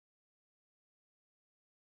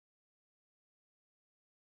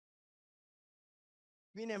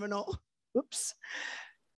We never know. Oops.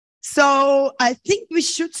 So I think we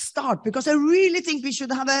should start, because I really think we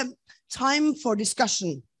should have a time for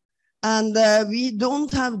discussion. And we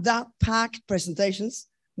don't have that packed presentations.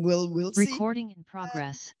 We'll see. Recording in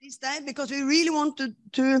progress. This day, because we really want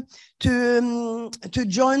to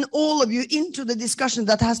join all of you into the discussion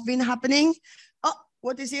that has been happening. Oh,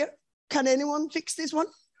 what is here? Can anyone fix this one,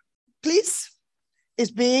 please?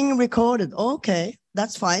 It's being recorded. Okay,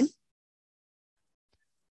 that's fine.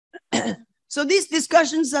 So these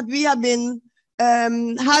discussions that we have been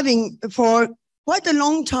having for quite a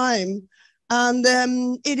long time, and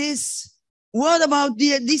it is, what about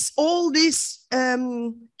all this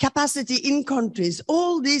capacity in countries,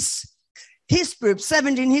 all these HIS groups,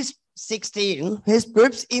 16 HIS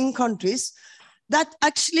groups in countries that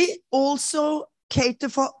actually also cater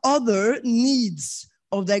for other needs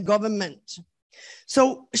of their government.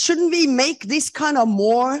 So shouldn't we make this kind of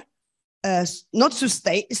more not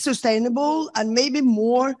sustainable and maybe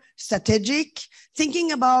more strategic,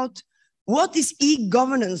 thinking about what this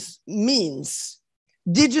e-governance means,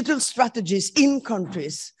 digital strategies in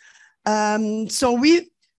countries. So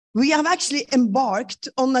we have actually embarked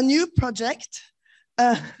on a new project,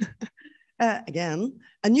 again,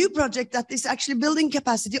 a new project that is actually building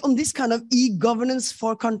capacity on this kind of e-governance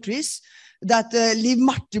for countries that Liv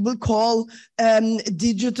Marte will call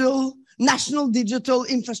national digital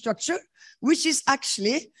infrastructure, which is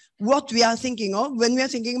actually what we are thinking of when we are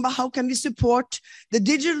thinking about how can we support the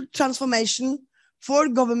digital transformation for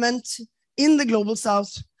government in the global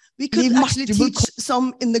south. We could actually teach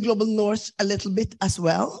some in the global north a little bit as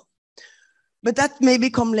well. But that maybe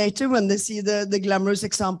come later when they see the glamorous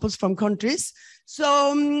examples from countries.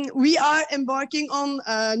 So we are embarking on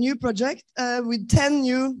a new project with 10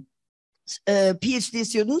 new PhD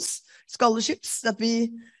students, scholarships that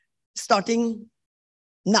we starting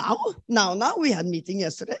now. We had a meeting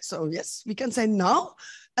yesterday, so yes, we can say now.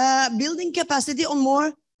 Building capacity on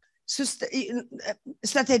more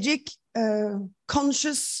strategic,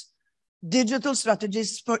 conscious digital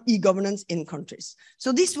strategies for e-governance in countries.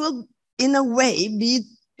 So this will, in a way, be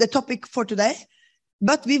the topic for today,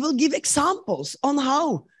 but we will give examples on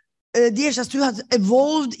how DHIS2 has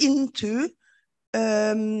evolved into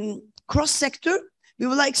cross-sector. We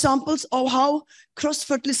will have examples of how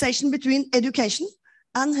cross-fertilization between education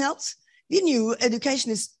and health. We knew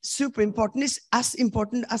education is super important, is as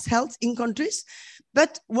important as health in countries.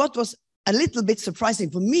 But what was a little bit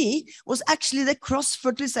surprising for me was actually the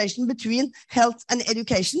cross-fertilization between health and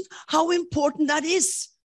education, how important that is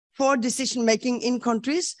for decision-making in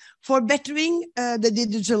countries, for bettering the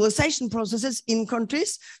digitalization processes in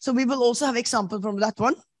countries. So we will also have examples from that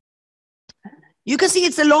one. You can see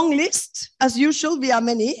it's a long list. As usual, we are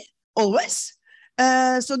many, always.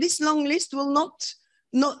 So this long list will not,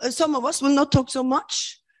 some of us will not talk so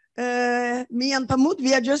much. Me and Pamut,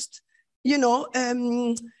 we are just,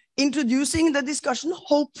 introducing the discussion.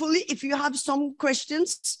 Hopefully, if you have some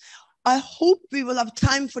questions, I hope we will have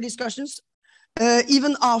time for discussions.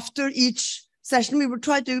 Even after each session, we will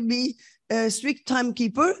try to be a strict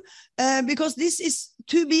timekeeper because this is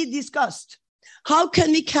to be discussed. How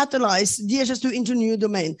can we catalyze DHIS2 into new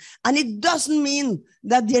domain? And it doesn't mean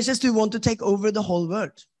that DHIS2 want to take over the whole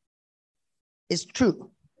world. It's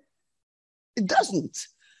true. It doesn't.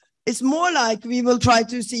 It's more like we will try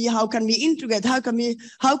to see how can we integrate, how can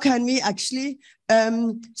we actually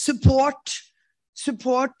support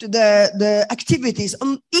the activities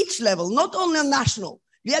on each level, not only on national.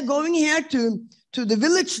 We are going here to the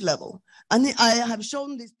village level. And I have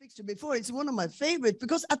shown this picture before. It's one of my favorites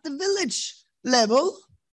because at the village level,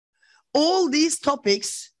 all these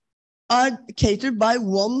topics are catered by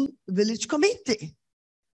one village committee.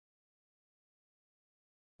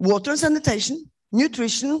 Water and sanitation,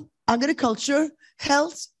 nutrition, agriculture,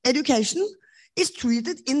 health, education is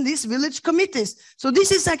treated in these village committees. So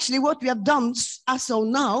this is actually what we have done as of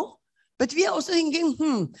now, but we are also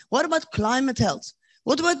thinking, what about climate health?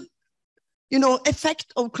 What about,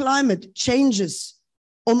 effect of climate changes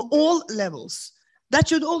on all levels? That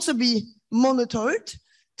should also be monitored,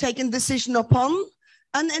 taken decision upon,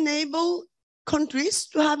 and enable countries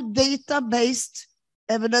to have data-based,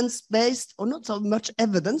 evidence-based, or not so much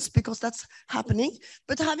evidence because that's happening,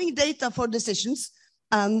 but having data for decisions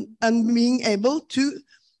and being able to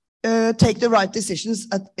take the right decisions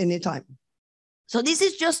at any time. So this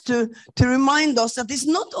is just to remind us that it's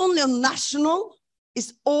not only on national,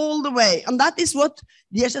 it's all the way. And that is what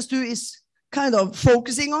DHIS2 is kind of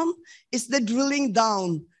focusing on, is the drilling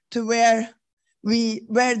down to where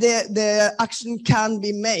the action can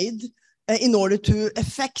be made in order to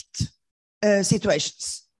affect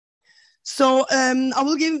situations. So I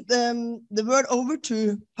will give the word over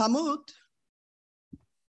to Pamod.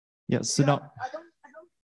 Yes, so now.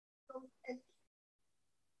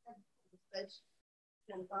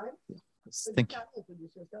 Thank you.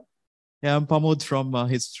 Yeah, I'm Pamod from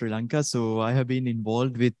DHIS Sri Lanka. So I have been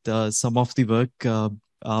involved with some of the work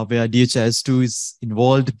where DHIS2 is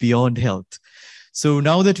involved beyond health. So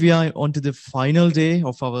now that we are on to the final day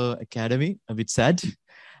of our academy, a bit sad,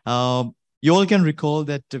 you all can recall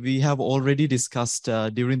that we have already discussed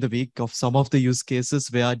during the week of some of the use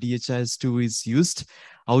cases where DHIS2 is used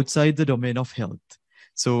outside the domain of health.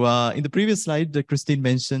 So in the previous slide, Christine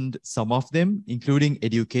mentioned some of them, including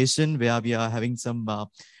education, where we are having some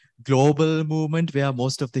global movement where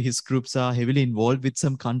most of the HIS groups are heavily involved with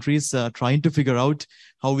some countries trying to figure out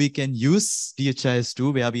how we can use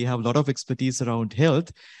DHIS2, where we have a lot of expertise around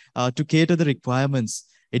health, to cater the requirements,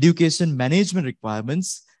 education management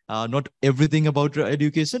requirements, not everything about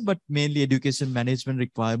education, but mainly education management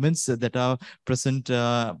requirements that are present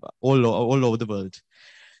all over the world.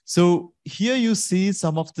 So here you see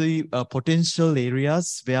some of the potential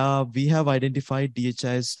areas where we have identified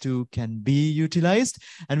DHIS2 can be utilized.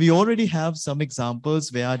 And we already have some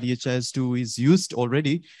examples where DHIS2 is used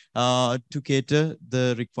already to cater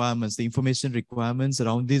the requirements, the information requirements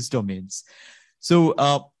around these domains. So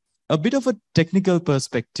a bit of a technical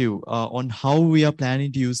perspective on how we are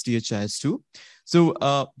planning to use DHIS2.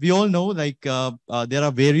 So we all know like there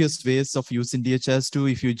are various ways of using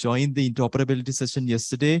DHIS2. If you joined the interoperability session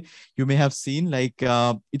yesterday, you may have seen like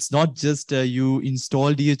it's not just you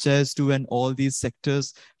install DHIS2 and all these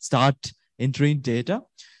sectors start entering data.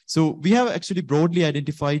 So we have actually broadly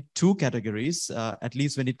identified two categories, at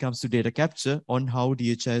least when it comes to data capture, on how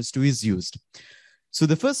DHIS2 is used. So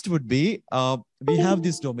the first would be, we have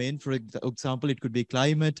this domain, for example, it could be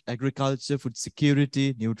climate, agriculture, food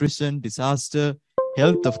security, nutrition, disaster,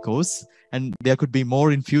 health, of course, and there could be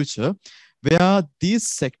more in future, where these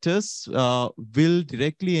sectors will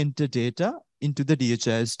directly enter data into the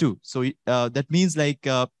DHIS2. So that means like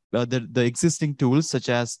the existing tools such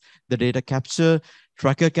as the data capture,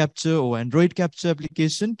 tracker capture or Android capture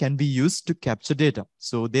application can be used to capture data.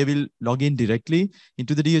 So they will log in directly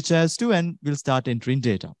into the DHIS2 and will start entering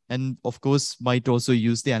data. And of course, might also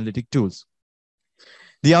use the analytic tools.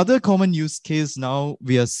 The other common use case now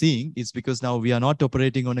we are seeing is because now we are not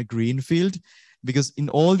operating on a green field, because in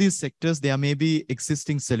all these sectors, there may be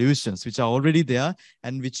existing solutions which are already there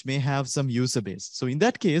and which may have some user base. So in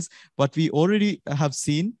that case, what we already have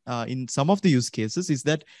seen in some of the use cases is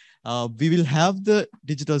that we will have the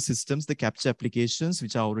digital systems, the capture applications,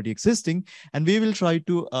 which are already existing, and we will try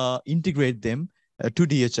to integrate them to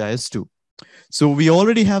DHIS2. So we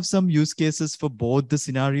already have some use cases for both the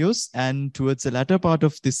scenarios, and towards the latter part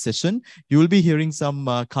of this session, you will be hearing some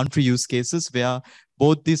country use cases where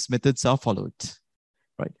both these methods are followed,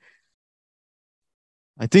 right?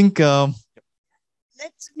 I think... Let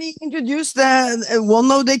me introduce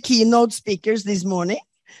one of the keynote speakers this morning.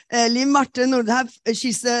 Liv Marte Nordhaug,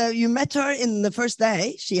 you met her in the first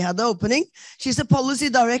day. She had the opening. She's a policy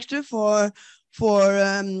director for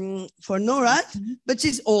NORAD, but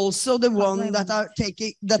she's also the one that are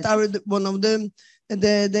one of the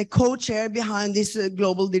co-chair behind this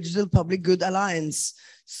Global Digital Public Good Alliance.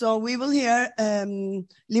 So we will hear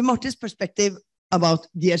Liv Marte's perspective about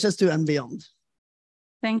DHIS2 and beyond.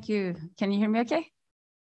 Thank you. Can you hear me okay?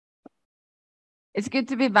 It's good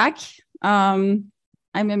to be back.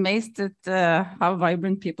 I'm amazed at how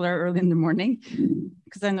vibrant people are early in the morning,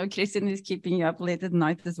 because I know Christian is keeping you up late at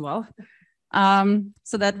night as well.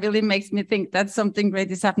 So that really makes me think that something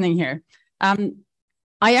great is happening here.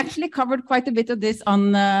 I actually covered quite a bit of this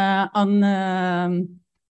on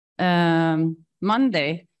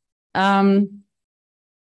Monday.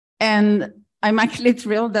 And I'm actually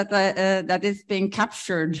thrilled that that is being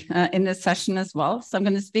captured in this session as well. So I'm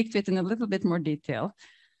going to speak to it in a little bit more detail.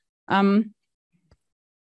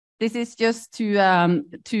 This is just to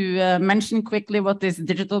mention quickly what this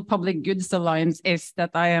Digital Public Goods Alliance is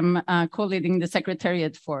that I am co-leading the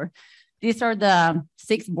secretariat for. These are the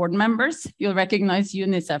 6 board members. You'll recognize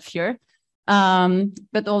UNICEF here,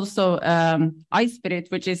 but also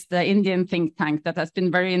iSpirit, which is the Indian think tank that has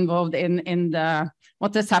been very involved in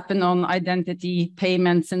what has happened on identity,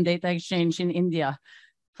 payments, and data exchange in India,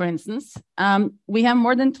 for instance. We have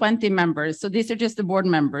more than 20 members. So these are just the board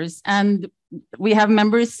members. And we have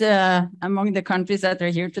members among the countries that are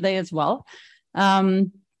here today as well.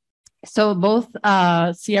 So both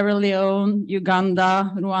Sierra Leone,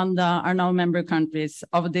 Uganda, Rwanda are now member countries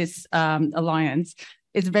of this alliance.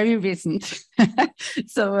 It's very recent.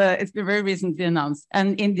 So it's been very recently announced.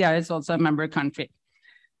 And India is also a member country.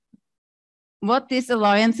 what this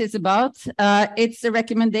alliance is about, it's a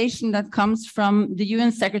recommendation that comes from the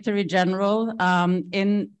UN Secretary General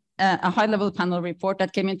in a high-level panel report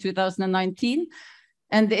that came in 2019.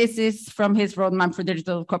 And this is from his roadmap for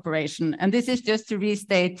digital cooperation. And this is just to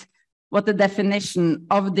restate what the definition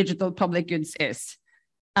of digital public goods is.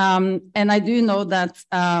 And I do know that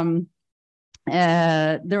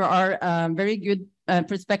there are very good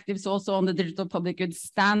perspectives also on the digital public goods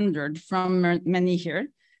standard from many here.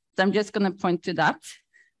 So I'm just going to point to that.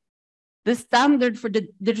 The standard for the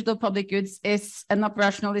digital public goods is an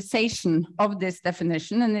operationalization of this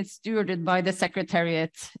definition, and it's stewarded by the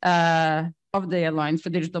Secretariat of the Alliance for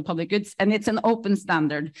Digital Public Goods, and it's an open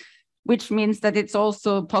standard, which means that it's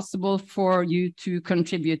also possible for you to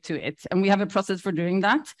contribute to it. And we have a process for doing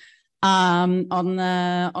that on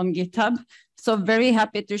GitHub. So very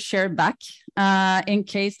happy to share back in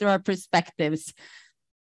case there are perspectives.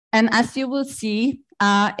 And as you will see,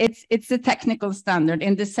 it's a technical standard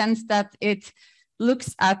in the sense that it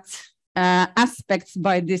looks at aspects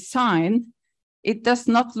by design. It does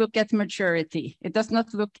not look at maturity. It does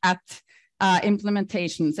not look at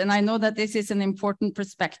implementations. And I know that this is an important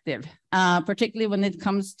perspective, particularly when it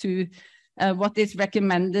comes to what is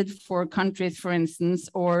recommended for countries, for instance,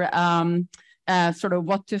 or sort of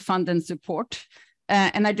what to fund and support.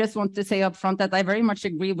 And I just want to say up front that I very much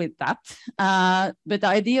agree with that. But the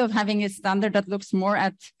idea of having a standard that looks more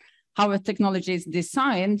at how a technology is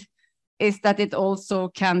designed is that it also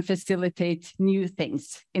can facilitate new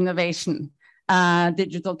things, innovation,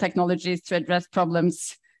 digital technologies to address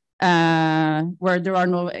problems where there are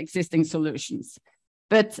no existing solutions.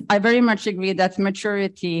 But I very much agree that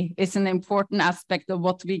maturity is an important aspect of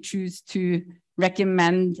what we choose to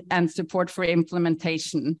recommend and support for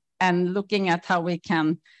implementation, and looking at how we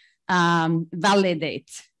can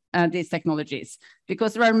validate these technologies,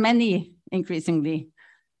 because there are many increasingly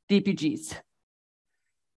DPGs.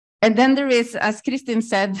 And then there is, as Kristin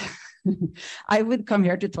said, I would come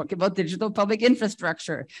here to talk about digital public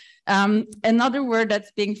infrastructure. Another word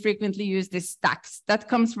that's being frequently used is stacks. That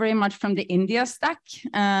comes very much from the India stack,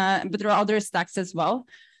 but there are other stacks as well.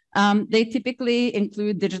 They typically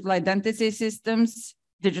include digital identity systems,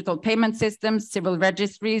 digital payment systems, civil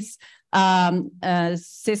registries,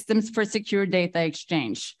 systems for secure data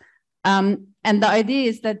exchange. And the idea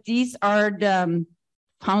is that these are the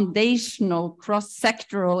foundational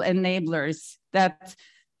cross-sectoral enablers that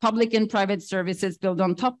public and private services build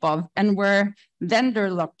on top of, and where vendor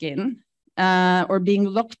lock-in or being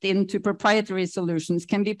locked into proprietary solutions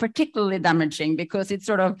can be particularly damaging, because it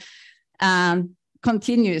sort of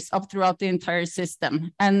continues up throughout the entire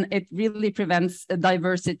system, and it really prevents a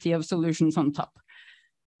diversity of solutions on top.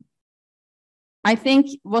 I think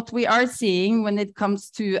what we are seeing when it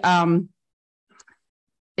comes to,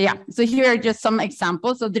 so here are just some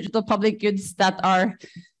examples of digital public goods that are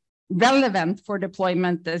relevant for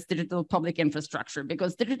deployment as digital public infrastructure,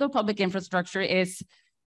 because digital public infrastructure is,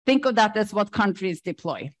 think of that as what countries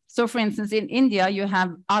deploy. So for instance, in India, you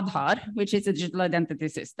have Aadhaar, which is a digital identity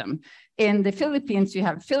system. In the Philippines, you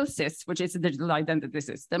have PhilSys, which is a digital identity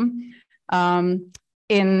system. In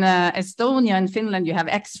Estonia and Finland, you have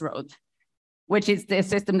X-Road, which is the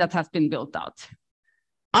system that has been built out.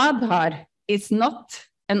 Aadhaar is not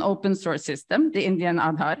an open source system, the Indian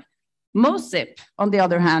Aadhaar. MOSIP, on the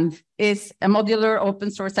other hand, is a modular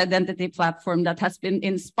open source identity platform that has been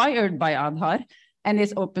inspired by Aadhaar and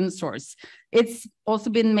is open source. It's also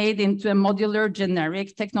been made into a modular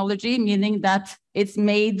generic technology, meaning that it's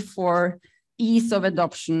made for ease of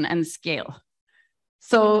adoption and scale.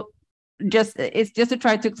 So it's just to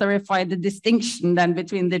try to clarify the distinction then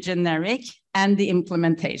between the generic and the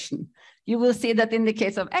implementation. You will see that in the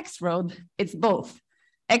case of X-Road, it's both.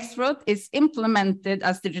 X-Road is implemented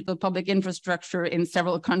as digital public infrastructure in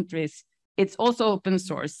several countries. It's also open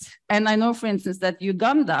source. And I know, for instance, that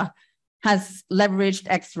Uganda has leveraged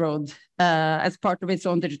X-Road as part of its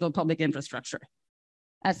own digital public infrastructure,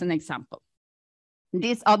 as an example.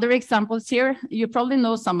 These other examples here, you probably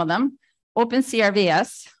know some of them.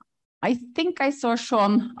 OpenCRVS, I think I saw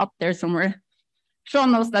Sean up there somewhere.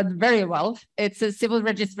 Sean knows that very well. It's a civil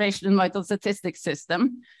registration and vital statistics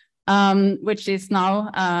system, which is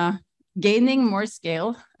now gaining more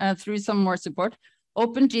scale through some more support.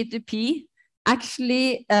 OpenG2P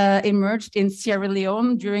actually emerged in Sierra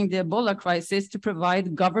Leone during the Ebola crisis to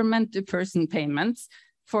provide government-to-person payments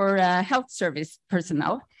for health service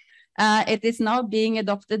personnel. It is now being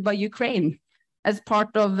adopted by Ukraine as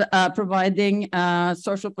part of providing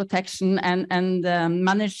social protection and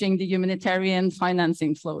managing the humanitarian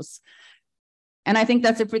financing flows. And I think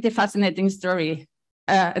that's a pretty fascinating story.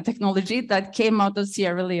 a technology that came out of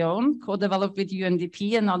Sierra Leone, co-developed with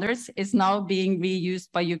UNDP and others, is now being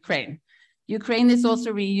reused by Ukraine. Ukraine is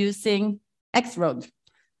also reusing X-Road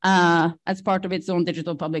as part of its own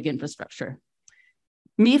digital public infrastructure.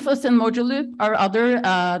 MIFOS and Mojaloop are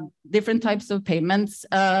other different types of payments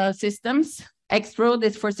systems. X-Road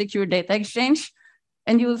is for secure data exchange.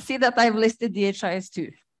 And you will see that I've listed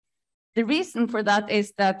DHIS2. The reason for that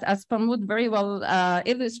is that, as Pamod very well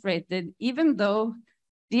illustrated, even though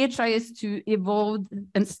DHIS2 evolved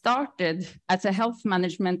and started as a health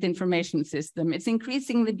management information system, it's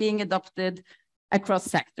increasingly being adopted across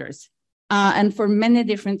sectors and for many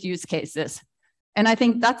different use cases. And I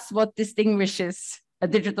think that's what distinguishes a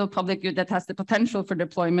digital public good that has the potential for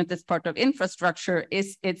deployment as part of infrastructure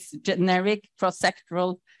is its generic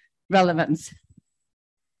cross-sectoral relevance.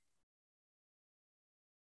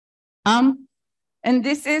 And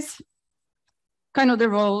this is kind of the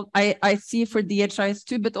role I see for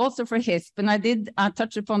DHIS2, but also for HISP. And I did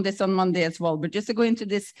touch upon this on Monday as well, but just to go into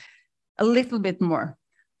this a little bit more.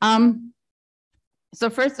 So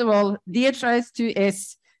first of all, DHIS2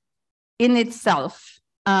 is in itself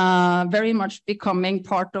very much becoming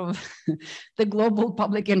part of the global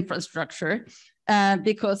public infrastructure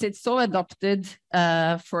because it's so adopted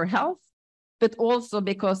for health, but also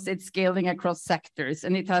because it's scaling across sectors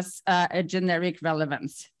and it has a generic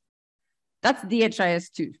relevance. That's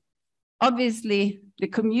DHIS2. Obviously, the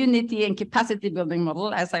community and capacity building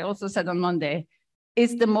model, as I also said on Monday,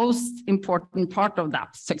 is the most important part of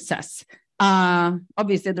that success.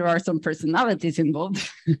 Obviously, there are some personalities involved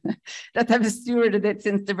that have stewarded it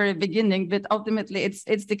since the very beginning, but ultimately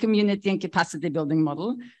it's the community and capacity building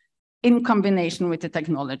model in combination with the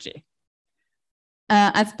technology.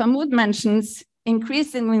 As Pamod mentions,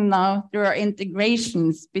 increasingly now there are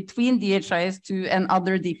integrations between DHIS2 and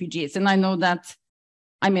other DPGs. And I know that,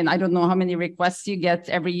 I mean, I don't know how many requests you get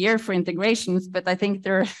every year for integrations, but I think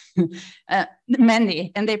there are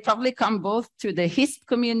many, and they probably come both to the HISP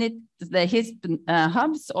community, the HISP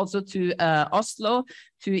hubs, also to Oslo,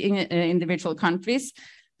 to individual countries,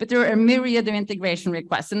 but there are a myriad of integration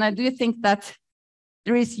requests. And I do think that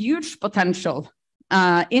there is huge potential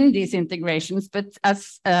in these integrations, but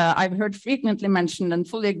as I've heard frequently mentioned and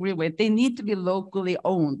fully agree with, they need to be locally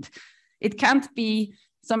owned. It can't be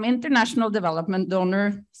some international development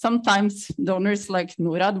donor. Sometimes donors like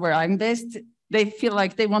NORAD, where I'm based, they feel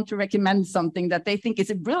like they want to recommend something that they think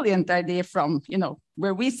is a brilliant idea from, you know,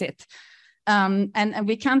 where we sit. And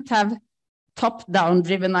we can't have top-down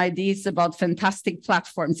driven ideas about fantastic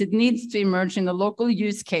platforms. It needs to emerge in a local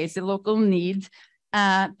use case, a local need,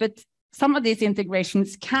 but some of these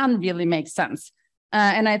integrations can really make sense.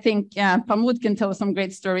 And I think Pamod can tell some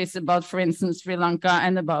great stories about, for instance, Sri Lanka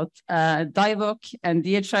and about DIVOC and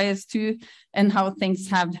DHIS2 and how things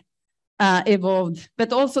have evolved,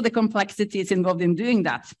 but also the complexities involved in doing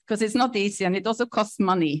that, because it's not easy and it also costs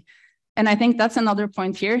money. And I think that's another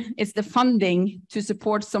point here. It's the funding to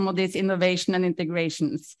support some of these innovation and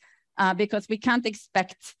integrations, because we can't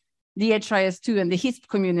expect DHIS2 and the HISP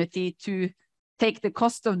community to take the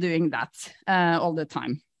cost of doing that all the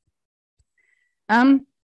time.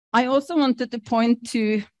 I also wanted to point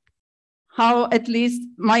to how, at least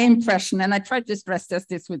my impression, and I tried to stress test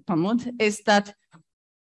this with Pamod, is that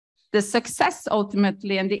the success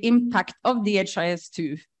ultimately and the impact of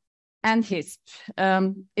DHIS2 and HISP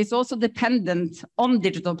is also dependent on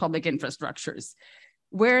digital public infrastructures.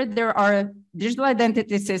 Where there are digital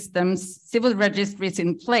identity systems, civil registries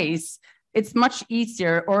in place, it's much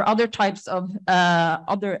easier, or other types of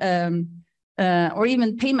or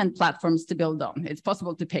even payment platforms to build on. It's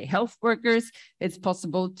possible to pay health workers. It's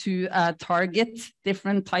possible to target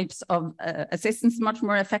different types of assistance much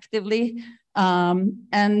more effectively.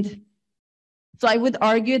 And so I would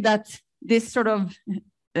argue that this sort of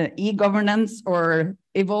e-governance, or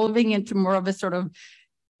evolving into more of a sort of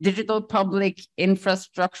digital public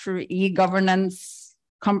infrastructure, e-governance,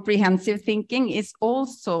 comprehensive thinking, is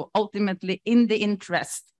also ultimately in the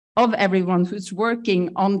interest of everyone who's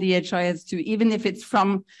working on the DHIS2, even if it's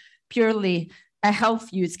from purely a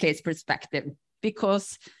health use case perspective,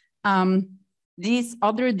 because these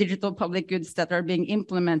other digital public goods that are being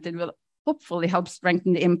implemented will hopefully help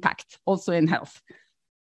strengthen the impact also in health.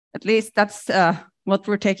 At least that's what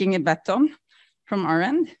we're taking a bet on from our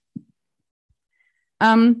end.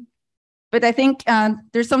 But I think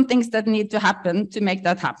there's some things that need to happen to make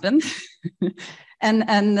that happen.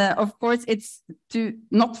 And of course, it's to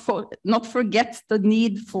not forget the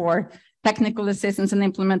need for technical assistance and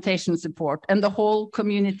implementation support and the whole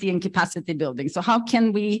community and capacity building. So how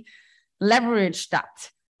can we leverage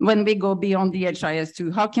that when we go beyond the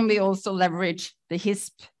DHIS2? How can we also leverage the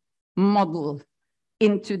HISP model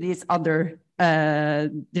into these other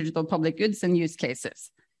digital public goods and use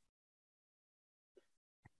cases.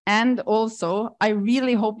 And also, I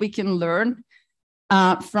really hope we can learn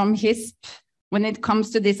from HISP when it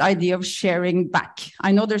comes to this idea of sharing back.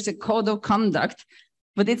 I know there's a code of conduct,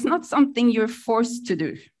 but it's not something you're forced to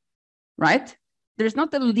do, right? There's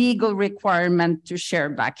not a legal requirement to share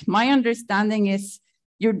back. My understanding is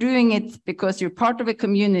you're doing it because you're part of a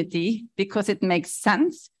community, because it makes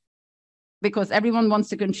sense, because everyone wants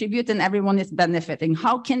to contribute and everyone is benefiting.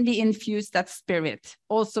 How can we infuse that spirit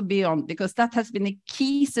also beyond? Because that has been a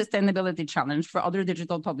key sustainability challenge for other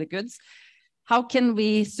digital public goods. How can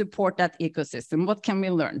we support that ecosystem? What can we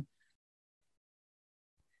learn?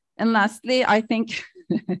 And lastly, I think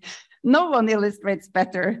no one illustrates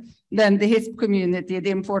better than the HISP community the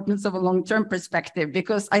importance of a long-term perspective,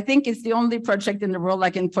 because I think it's the only project in the world I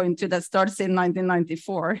can point to that starts in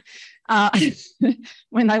 1994,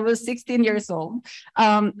 when I was 16 years old.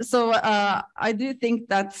 So I do think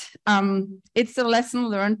that it's a lesson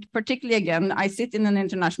learned, particularly again, I sit in an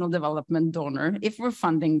international development donor. If we're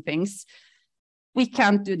funding things, we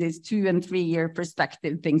can't do this 2- and 3-year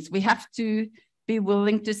perspective things. We have to be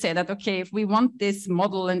willing to say that, okay, if we want this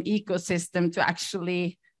model and ecosystem to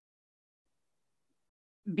actually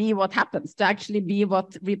be what happens, to actually be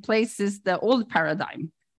what replaces the old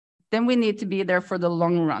paradigm, then we need to be there for the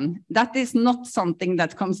long run. That is not something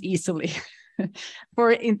that comes easily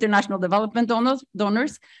for international development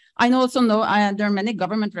donors. I also know there are many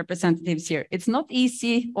government representatives here. It's not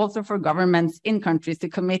easy also for governments in countries to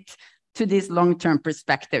commit to these long-term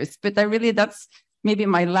perspectives, but that's maybe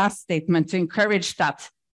my last statement, to encourage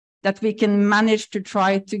that we can manage to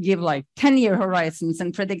try to give like 10-year horizons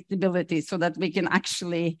and predictability so that we can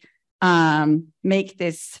actually make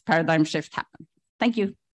this paradigm shift happen. Thank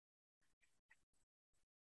you.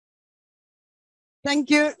 Thank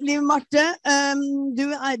you, Liv Marte.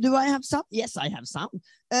 Do I have some? Yes, I have some.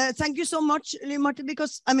 Thank you so much, Liv Marte,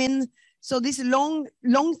 because I mean, so these long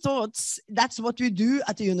thoughts, that's what we do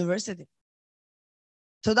at the university.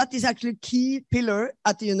 So that is actually a key pillar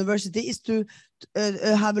at the university, is to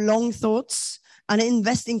have long thoughts and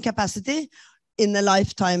invest in capacity in a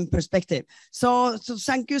lifetime perspective. So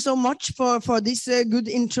thank you so much for this good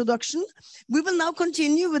introduction. We will now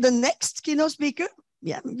continue with the next keynote speaker.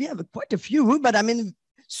 Yeah, we have quite a few, but I mean,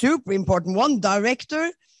 super important one,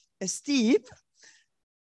 director Steve.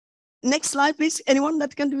 Next slide, please. Anyone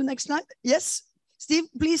that can do next slide? Yes, Steve,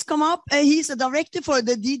 please come up. He's a director for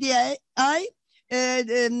the DDI,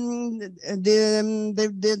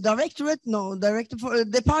 director for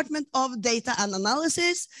Department of Data and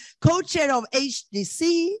Analysis, co-chair of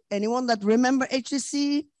HDC. Anyone that remember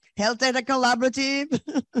HDC? Health Data Collaborative,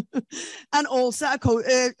 and also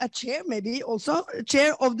a chair, maybe also a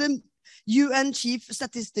chair of the UN Chief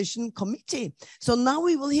Statistician Committee. So now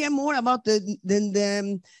we will hear more about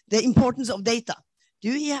the importance of data.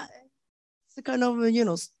 Do you have the kind of, you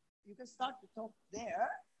know, you can start to talk there,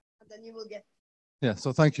 and then you will get. Yeah,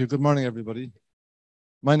 so thank you. Good morning, everybody.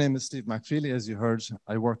 My name is Steve McFeely. As you heard,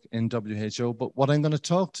 I work in WHO, but what I'm going to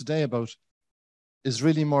talk today about is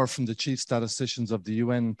really more from the chief statisticians of the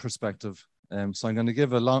UN perspective. So I'm going to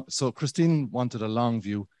give so Christine wanted a long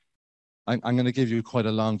view. I'm going to give you quite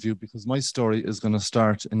a long view because my story is going to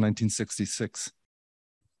start in 1966.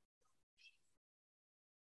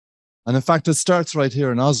 And in fact, it starts right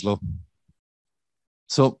here in Oslo.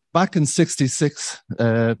 So back in 66,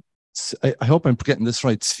 I hope I'm getting this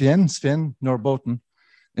right, Sven Norboten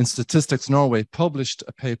in Statistics Norway published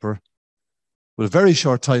a paper with a very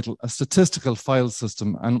short title, A Statistical File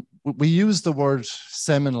System. And we use the word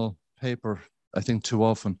seminal paper, I think, too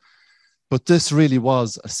often. But this really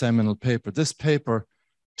was a seminal paper. This paper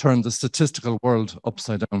turned the statistical world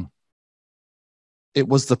upside down. It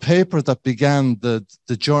was the paper that began the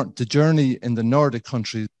journey in the Nordic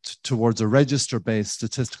countries towards a register-based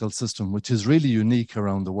statistical system, which is really unique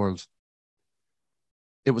around the world.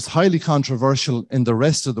 It was highly controversial in the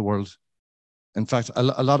rest of the world. In fact,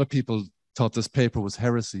 a lot of people thought this paper was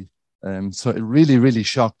heresy. So it really, really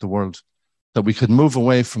shocked the world that we could move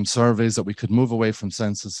away from surveys, that we could move away from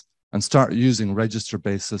census and start using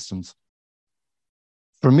register-based systems.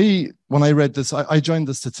 For me, when I read this, I joined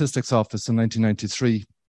the statistics office in 1993.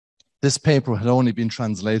 This paper had only been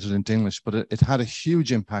translated into English, but it had a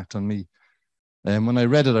huge impact on me. And when I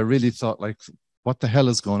read it, I really thought, like, what the hell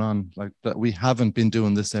is going on? Like, that we haven't been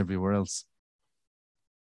doing this everywhere else.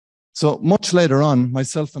 So much later on,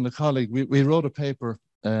 myself and a colleague, we wrote a paper,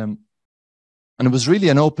 and it was really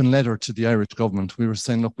an open letter to the Irish government. We were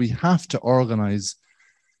saying, look, we have to organize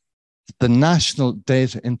the national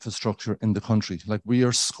data infrastructure in the country. Like, we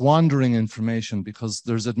are squandering information because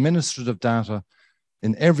there's administrative data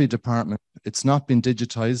in every department. It's not been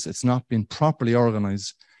digitized. It's not been properly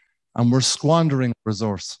organized. And we're squandering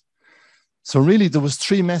resource. So really, there was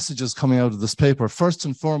 3 messages coming out of this paper. First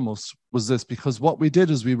and foremost was this, because what we did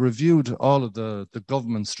is we reviewed all of the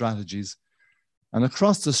government strategies. And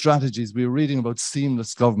across the strategies, we were reading about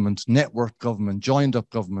seamless government, network government, joined up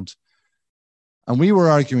government. And we were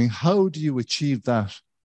arguing, how do you achieve that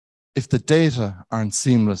if the data aren't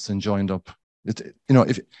seamless and joined up?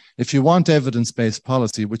 If you want evidence-based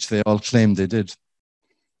policy, which they all claim they did,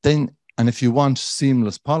 then, and if you want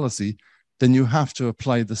seamless policy, then you have to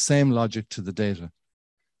apply the same logic to the data.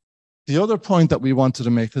 The other point that we wanted to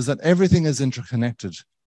make is that everything is interconnected.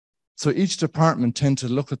 So each department tend to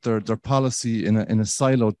look at their policy in a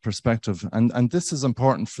siloed perspective. And this is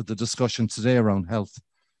important for the discussion today around health.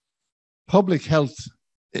 Public health,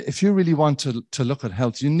 if you really want to look at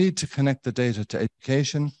health, you need to connect the data to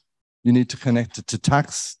education. You need to connect it to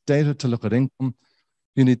tax data to look at income.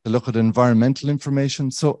 You need to look at environmental information.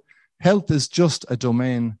 So health is just a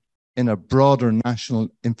domain in a broader national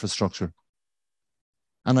infrastructure.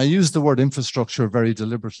 And I use the word infrastructure very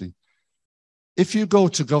deliberately. If you go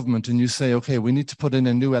to government and you say, okay, we need to put in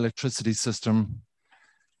a new electricity system,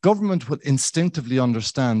 government would instinctively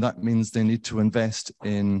understand that means they need to invest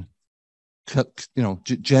in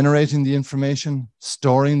generating the information,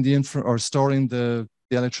 storing the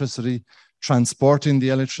electricity, transporting the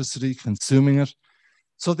electricity, consuming it.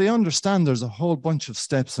 So they understand there's a whole bunch of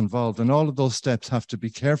steps involved, and all of those steps have to be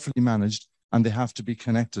carefully managed and they have to be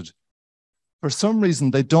connected. For some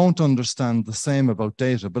reason, they don't understand the same about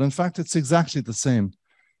data, but in fact, it's exactly the same.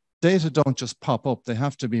 Data don't just pop up. They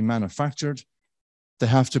have to be manufactured. They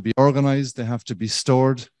have to be organized. They have to be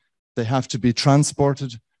stored. They have to be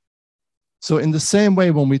transported. So in the same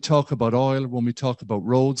way, when we talk about oil, when we talk about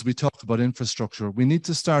roads, we talk about infrastructure, we need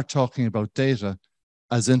to start talking about data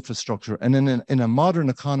as infrastructure. And in a modern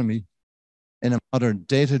economy, in a modern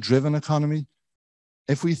data-driven economy,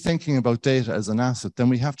 if we're thinking about data as an asset, then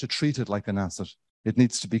we have to treat it like an asset. It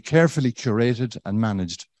needs to be carefully curated and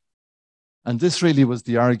managed. And this really was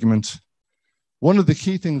the argument. One of the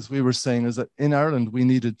key things we were saying is that in Ireland, we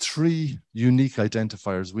needed 3 unique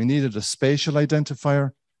identifiers. We needed a spatial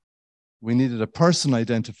identifier, we needed a person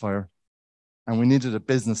identifier, and we needed a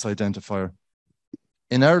business identifier.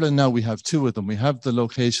 In Ireland now, we have 2 of them. We have the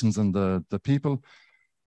locations and the people.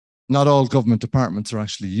 Not all government departments are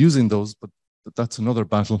actually using those, but that's another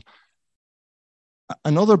battle.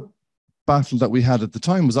 Another battle that we had at the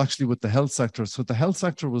time was actually with the health sector. So the health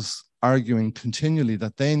sector was arguing continually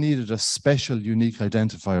that they needed a special, unique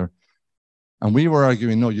identifier. And we were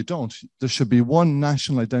arguing, no, you don't. There should be one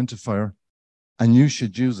national identifier and you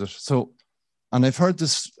should use it. So, and I've heard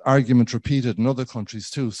this argument repeated in other countries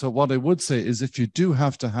too. So what I would say is if you do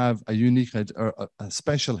have to have a unique or a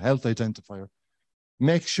special health identifier,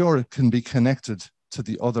 make sure it can be connected to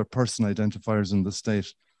the other person identifiers in the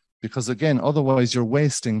state. Because again, otherwise you're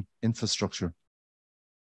wasting infrastructure.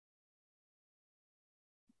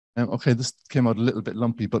 Okay, this came out a little bit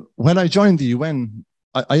lumpy, but when I joined the UN,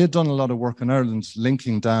 I had done a lot of work in Ireland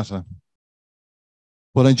linking data.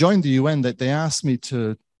 When I joined the UN, they asked me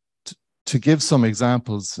to give some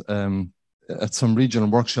examples at some regional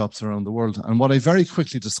workshops around the world. And what I very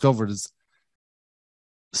quickly discovered is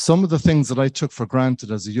some of the things that I took for granted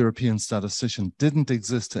as a European statistician didn't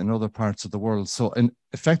exist in other parts of the world. So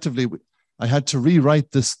effectively, I had to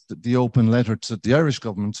rewrite the open letter to the Irish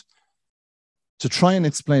government to try and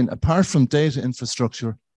explain, apart from data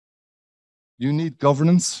infrastructure, you need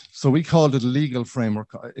governance. So we called it a legal framework.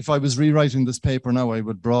 If I was rewriting this paper now, I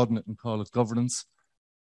would broaden it and call it governance.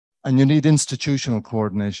 And you need institutional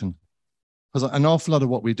coordination. Because an awful lot of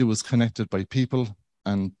what we do is connected by people,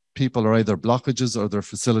 and people are either blockages or they're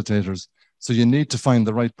facilitators. So you need to find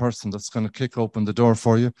the right person that's going to kick open the door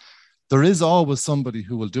for you. There is always somebody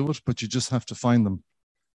who will do it, but you just have to find them.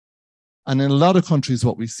 And in a lot of countries,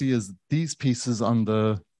 what we see is these pieces on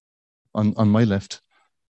my left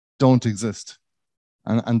don't exist.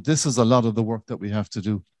 And this is a lot of the work that we have to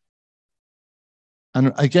do.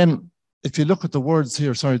 And again, if you look at the words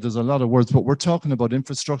here, sorry, there's a lot of words, but we're talking about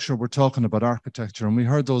infrastructure, we're talking about architecture, and we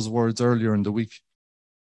heard those words earlier in the week.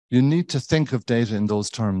 You need to think of data in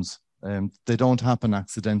those terms. They don't happen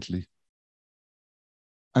accidentally.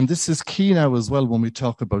 And this is key now as well when we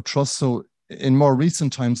talk about trust. So in more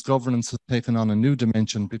recent times, governance has taken on a new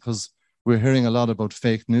dimension because we're hearing a lot about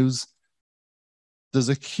fake news. There's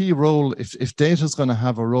a key role, if data is going to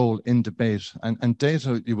have a role in debate, and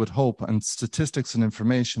data, you would hope, and statistics and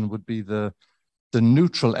information would be the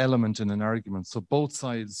neutral element in an argument. So both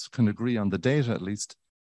sides can agree on the data at least.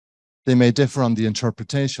 They may differ on the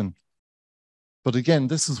interpretation. But again,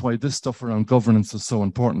 this is why this stuff around governance is so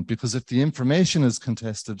important, because if the information is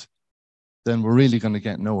contested, then we're really going to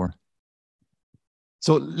get nowhere.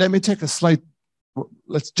 So let me take a slight,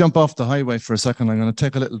 let's jump off the highway for a second. I'm going to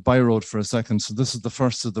take a little by road for a second. So this is the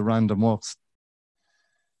first of the random walks.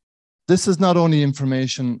 This is not only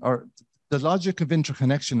information, or the logic of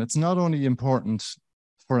interconnection, it's not only important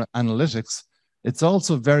for analytics, it's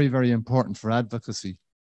also very, very important for advocacy.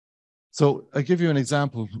 So I'll give you an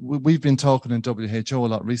example. We've been talking in WHO a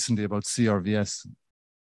lot recently about CRVS.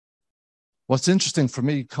 What's interesting for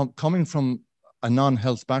me, coming from a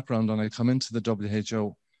non-health background, and I come into the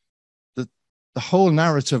WHO, the whole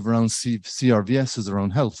narrative around CRVS is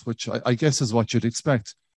around health, which I guess is what you'd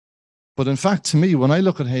expect. But in fact, to me, when I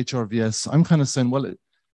look at HRVS, I'm kind of saying, well,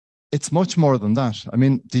 it's much more than that. I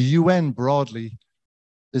mean, the UN broadly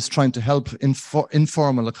is trying to help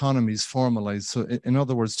informal economies formalize. So in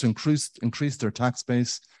other words, to increase their tax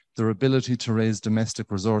base, their ability to raise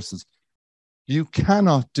domestic resources. You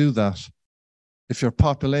cannot do that if your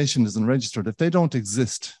population isn't registered. If they don't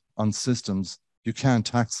exist on systems, you can't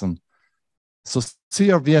tax them. So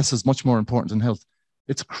CRVS is much more important than health.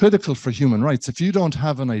 It's critical for human rights. If you don't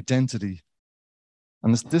have an identity,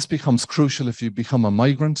 and this becomes crucial if you become a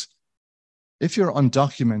migrant, if you're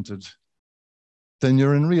undocumented, then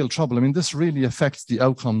you're in real trouble. I mean, this really affects the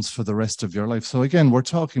outcomes for the rest of your life. So again, we're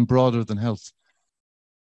talking broader than health.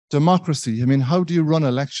 Democracy, I mean, how do you run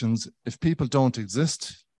elections if people don't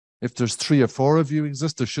exist? If there's 3 or 4 of you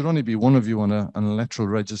exist, there should only be 1 of you on an electoral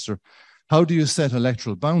register. How do you set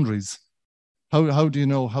electoral boundaries? How do you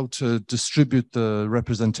know how to distribute the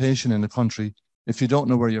representation in a country if you don't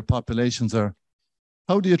know where your populations are?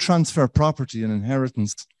 How do you transfer property and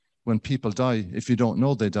inheritance when people die if you don't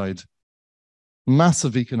know they died?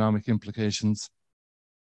 Massive economic implications.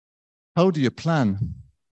 How do you plan?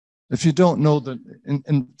 If you don't know that,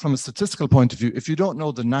 from a statistical point of view, if you don't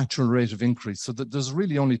know the natural rate of increase, so that there's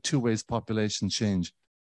really only 2 ways population change: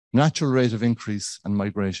 natural rate of increase and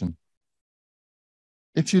migration.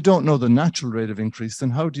 If you don't know the natural rate of increase, then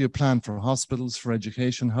how do you plan for hospitals, for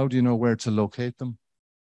education? How do you know where to locate them?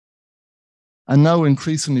 And now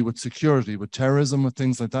increasingly with security, with terrorism, with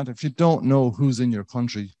things like that, if you don't know who's in your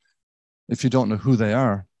country, if you don't know who they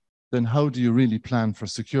are, then how do you really plan for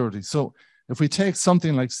security? So if we take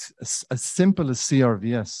something like as simple as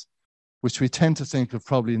CRVS, which we tend to think of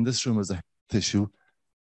probably in this room as a health issue,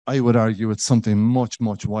 I would argue it's something much,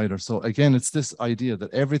 much wider. So again, it's this idea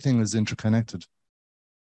that everything is interconnected.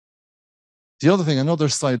 The other thing, another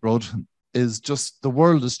side road, is just the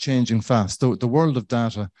world is changing fast. The world of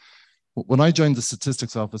data. When I joined the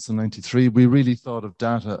statistics office in '93, we really thought of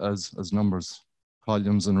data as numbers,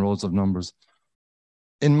 columns and rows of numbers.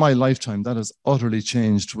 In my lifetime, that has utterly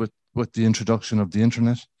changed with the introduction of the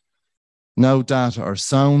internet. Now data are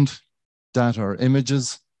sound, data are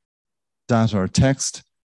images, data are text.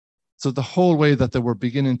 So the whole way that they were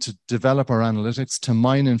beginning to develop our analytics, to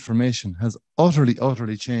mine information, has utterly,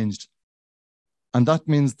 utterly changed. And that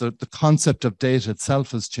means that the concept of data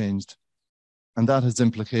itself has changed. And that has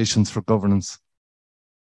implications for governance.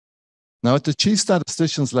 Now, at the chief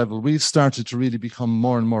statistician's level, we've started to really become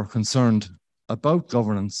more and more concerned about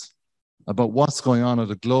governance, about what's going on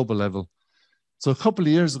at a global level. So a couple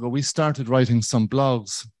of years ago, we started writing some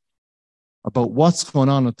blogs about what's going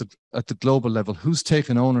on at the global level, who's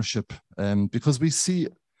taking ownership, because we see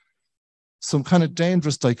some kind of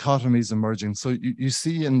dangerous dichotomies emerging. So you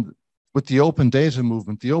see with the open data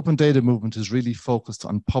movement is really focused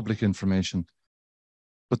on public information.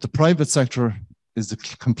 But the private sector is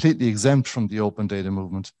completely exempt from the open data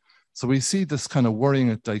movement. So we see this kind of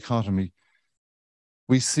worrying dichotomy.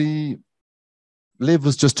 We see, Liv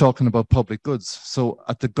was just talking about public goods. So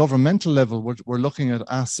at the governmental level, we're looking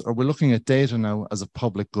at data now as a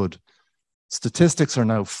public good. Statistics are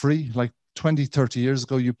now free. Like 20, 30 years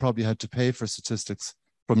ago, you probably had to pay for statistics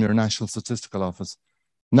from your National Statistical Office.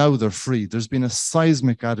 Now they're free. There's been a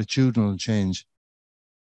seismic attitudinal change.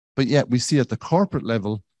 But yet we see at the corporate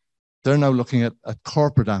level, they're now looking at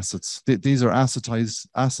corporate assets. These are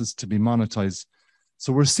assets to be monetized.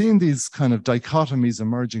 So we're seeing these kind of dichotomies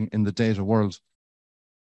emerging in the data world.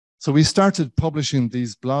 So we started publishing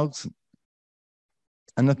these blogs.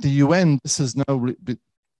 And at the UN, this is now,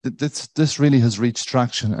 this really has reached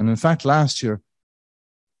traction. And in fact, last year,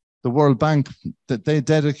 the World Bank, that they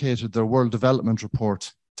dedicated their World Development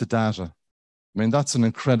Report to data. I mean, that's an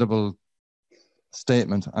incredible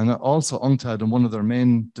statement. And also UNCTAD, in one of their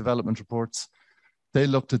main development reports, they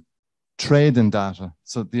looked at trade in data.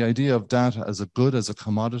 So the idea of data as a good, as a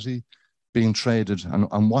commodity being traded,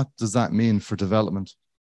 and what does that mean for development?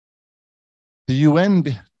 The UN,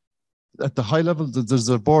 at the high level, there's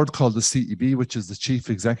a board called the CEB, which is the Chief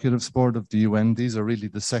Executives Board of the UN. These are really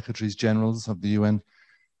the Secretaries Generals of the UN.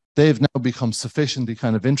 They've now become sufficiently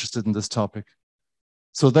kind of interested in this topic.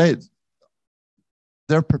 So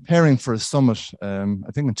they're preparing for a summit,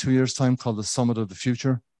 I think in 2 years' time, called the Summit of the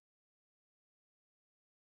Future.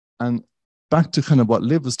 And back to kind of what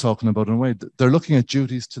Liv was talking about in a way, they're looking at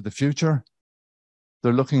duties to the future.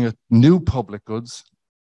 They're looking at new public goods,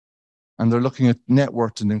 and they're looking at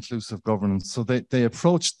networked and inclusive governance. So they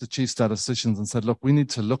approached the chief statisticians and said, look, we need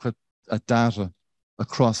to look at data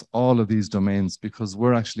across all of these domains because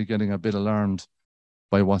we're actually getting a bit alarmed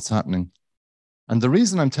by what's happening. And the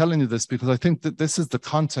reason I'm telling you this, because I think that this is the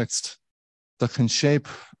context that can shape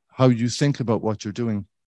how you think about what you're doing.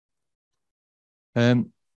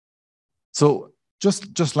 So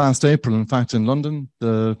just last April, in fact, in London,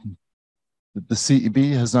 the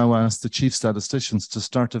CEB has now asked the chief statisticians to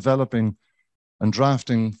start developing and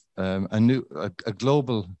drafting a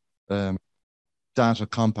global data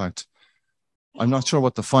compact. I'm not sure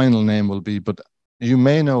what the final name will be, but you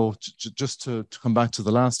may know, just to come back to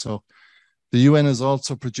the last talk, the UN is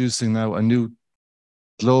also producing now a new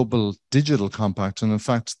global digital compact. And in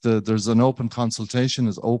fact, there's an open consultation,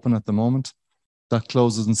 is open at the moment, that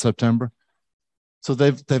closes in September. So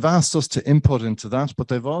they've asked us to input into that, but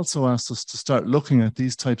they've also asked us to start looking at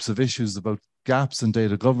these types of issues about gaps in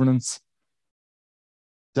data governance,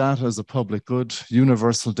 data as a public good,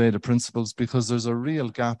 universal data principles, because there's a real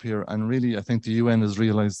gap here. And really, I think the UN has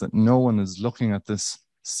realized that no one is looking at this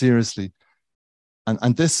seriously.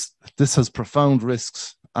 And this has profound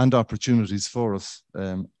risks and opportunities for us.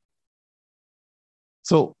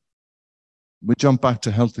 So we jump back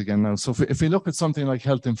to health again now. So if we look at something like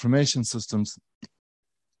health information systems,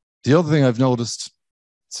 the other thing I've noticed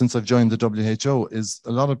since I've joined the WHO is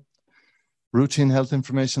a lot of routine health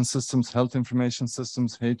information systems, HMIS,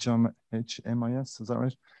 is that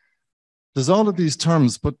right? There's all of these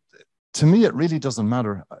terms, but to me, it really doesn't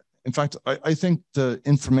matter. In fact, I think the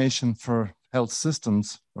information for health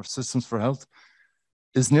systems or systems for health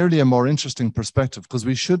is nearly a more interesting perspective because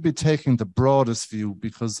we should be taking the broadest view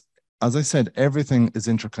because, as I said, everything is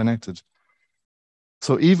interconnected.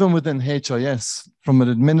 So even within HIS, from an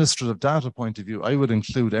administrative data point of view, I would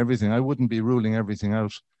include everything. I wouldn't be ruling everything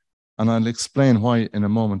out. And I'll explain why in a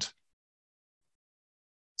moment.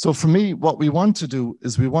 So for me, what we want to do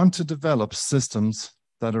is we want to develop systems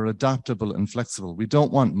that are adaptable and flexible. We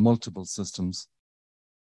don't want multiple systems.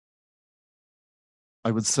 I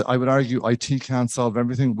would argue IT can't solve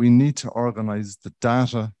everything. We need to organize the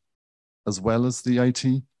data as well as the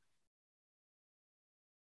IT.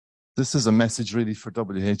 This is a message really for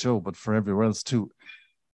WHO, but for everywhere else too.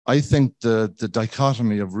 I think the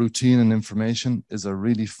dichotomy of routine and information is a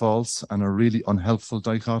really false and a really unhelpful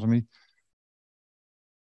dichotomy.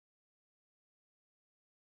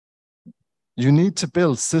 You need to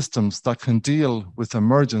build systems that can deal with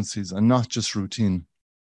emergencies and not just routine.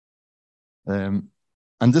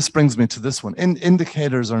 And this brings me to this one.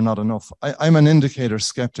 Indicators are not enough. I'm an indicator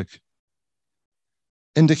skeptic.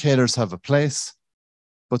 Indicators have a place.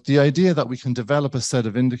 But the idea that we can develop a set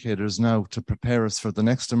of indicators now to prepare us for the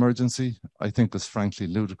next emergency, I think is frankly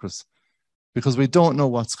ludicrous because we don't know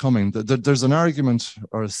what's coming. There's an argument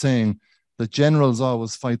or a saying that generals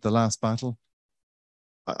always fight the last battle.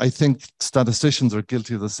 I think statisticians are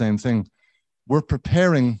guilty of the same thing. We're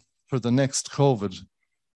preparing for the next COVID,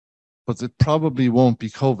 but it probably won't be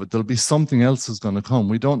COVID. There'll be something else is going to come.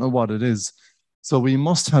 We don't know what it is. So we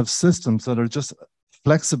must have systems that are just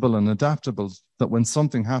flexible and adaptable, that when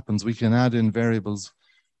something happens, we can add in variables,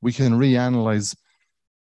 we can reanalyze.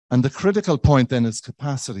 And the critical point then is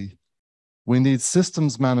capacity. We need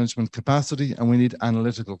systems management capacity and we need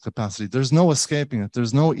analytical capacity. There's no escaping it.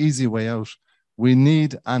 There's no easy way out. We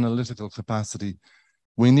need analytical capacity.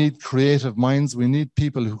 We need creative minds. We need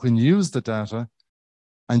people who can use the data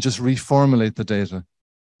and just reformulate the data.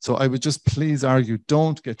 So I would just please argue,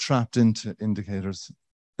 don't get trapped into indicators.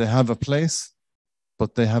 They have a place,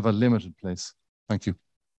 but they have a limited place. Thank you.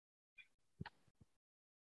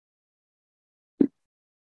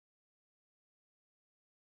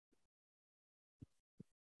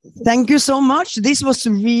 Thank you so much. This was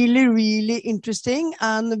really, really interesting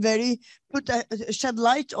and very shed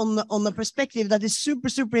light on the perspective that is super,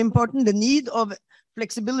 super important, the need of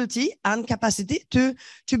flexibility and capacity to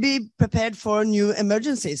be prepared for new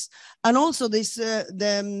emergencies. And also this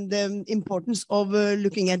the importance of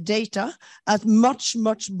looking at data at much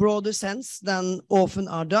broader sense than often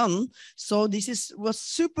are done. So this was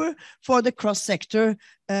super for the cross-sector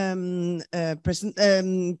plenary.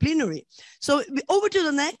 So over to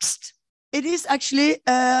the next. It is actually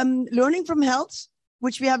learning from health.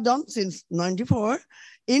 which we have done since '94,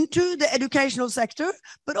 into the educational sector,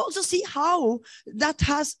 but also see how that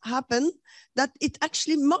has happened, that it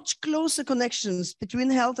actually much closer connections between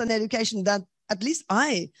health and education than at least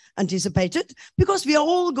I anticipated, because we are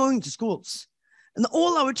all going to schools. And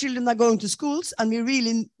all our children are going to schools, and we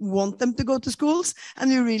really want them to go to schools,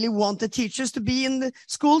 and we really want the teachers to be in the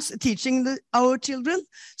schools teaching our children.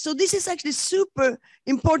 So this is actually super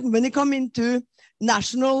important when they come into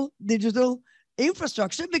national digital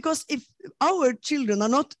infrastructure, because if our children are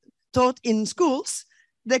not taught in schools,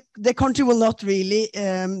 the country will not really,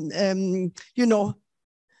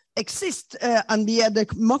 exist and be a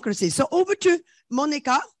democracy. So over to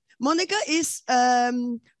Monica. Monica is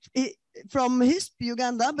from DHIS2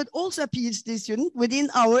 Uganda, but also a PhD student within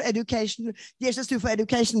our education, DHIS2 for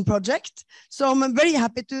Education project. So I'm very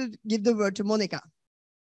happy to give the word to Monica.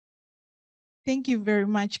 Thank you very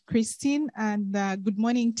much, Christine, and good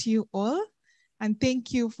morning to you all. And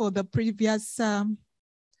thank you for the previous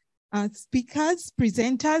speakers,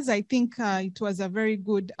 presenters. I think it was a very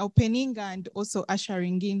good opening, and also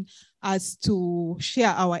ushering in us to share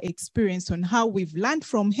our experience on how we've learned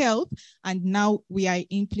from health and now we are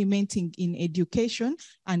implementing in education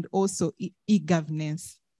and also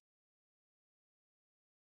e-governance.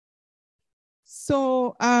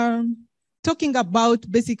 So talking about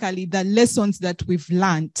basically the lessons that we've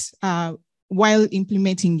learned while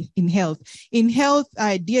implementing in health. In health,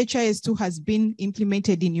 DHIS2 has been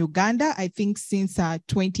implemented in Uganda, I think since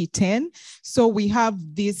 2010. So we have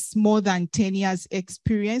this more than 10 years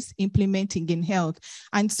experience implementing in health.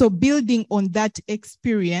 And so building on that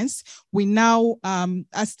experience, we now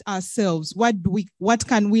asked ourselves, what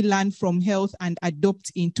can we learn from health and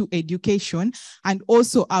adopt into education, and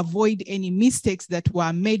also avoid any mistakes that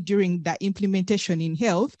were made during the implementation in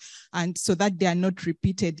health, and so that they are not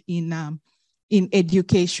repeated in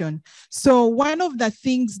education. So one of the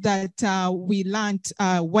things that we learned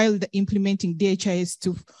while implementing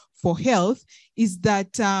DHIS2 for health is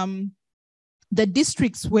that the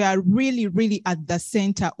districts were really at the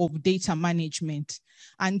center of data management.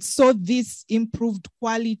 And so this improved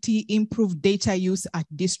quality, improved data use at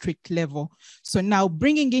district level. So now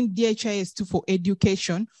bringing in DHIS2 for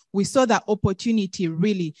education, we saw the opportunity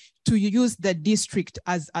really to use the district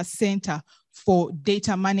as a center for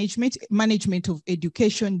data management of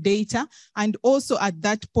education data, and also at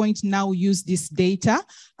that point now use this data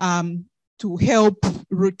to help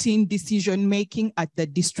routine decision-making at the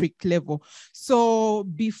district level. So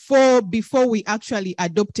before we actually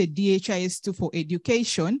adopted DHIS2 for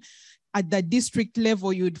education, at the district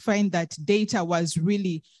level, you'd find that data was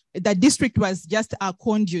really, the district was just a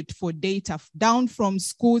conduit for data down from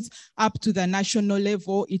schools up to the national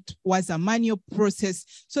level. It was a manual process.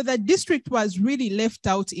 So the district was really left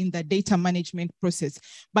out in the data management process.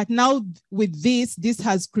 But now with this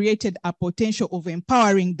has created a potential of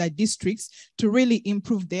empowering the districts to really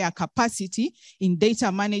improve their capacity in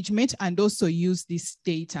data management and also use this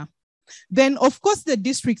data. Then of course the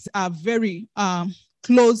districts are very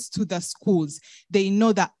close to the schools. They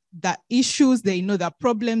know that the issues, they know the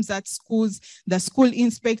problems at schools. The school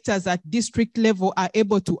inspectors at district level are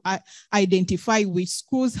able to identify which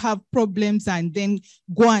schools have problems and then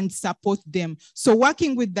go and support them. So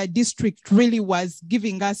working with the district really was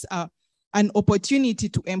giving us an opportunity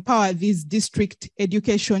to empower these district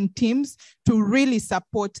education teams to really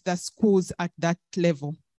support the schools at that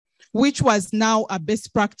level, which was now a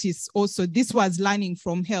best practice also. This was learning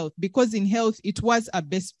from health, because in health, it was a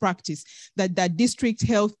best practice that the district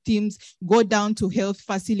health teams go down to health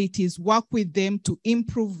facilities, work with them to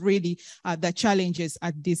improve really the challenges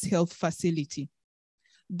at this health facility.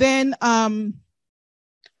 Then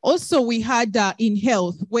also we had in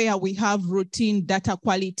health where we have routine data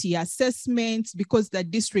quality assessments, because the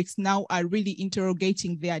districts now are really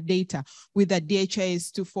interrogating their data with the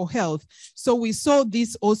DHIS2 for health. So we saw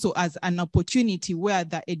this also as an opportunity where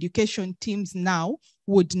the education teams now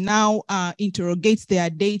would now interrogate their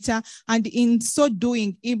data, and in so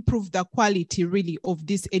doing improve the quality really of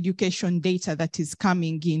this education data that is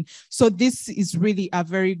coming in. So this is really a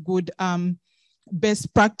very good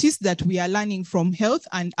best practice that we are learning from health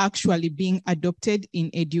and actually being adopted in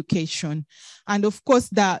education. And of course,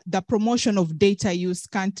 the promotion of data use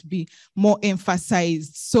can't be more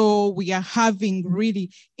emphasized. So we are having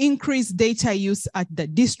really increased data use at the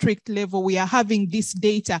district level. We are having this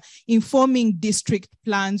data informing district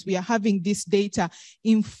plans. We are having this data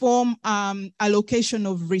inform allocation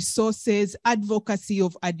of resources, advocacy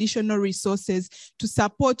of additional resources to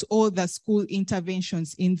support all the school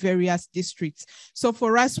interventions in various districts. So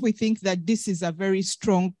for us, we think that this is a very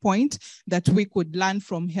strong point that we could learn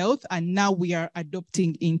from health, and now we are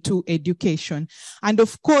adopting into education. And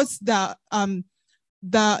of course, the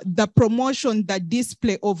promotion, the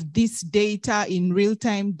display of this data in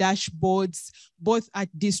real-time dashboards, both at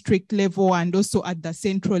district level and also at the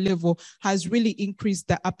central level, has really increased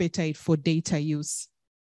the appetite for data use.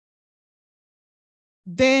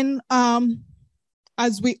 Then,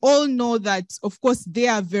 as we all know that, of course,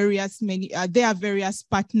 there are various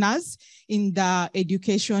partners in the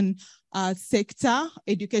education sector,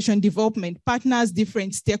 education development partners,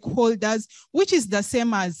 different stakeholders, which is the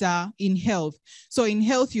same as in health. So in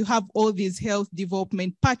health, you have all these health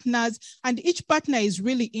development partners, and each partner is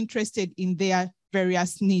really interested in their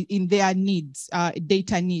various needs,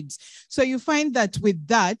 data needs. So you find that with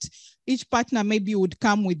that, each partner maybe would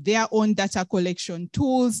come with their own data collection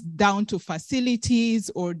tools, down to facilities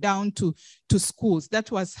or down to schools.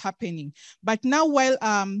 That was happening. But now, while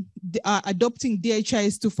adopting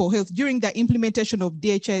DHIS2 for health, during the implementation of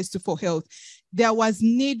DHIS2 for health, there was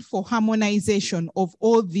need for harmonization of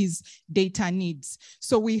all these data needs.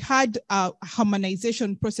 So we had a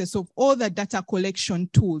harmonization process of all the data collection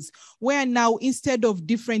tools, where now, instead of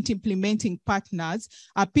different implementing partners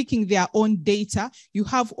picking their own data, you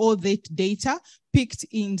have all that data picked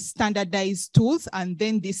in standardized tools, and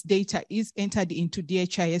then this data is entered into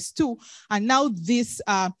DHIS2. And now this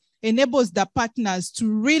enables the partners to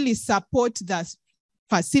really support the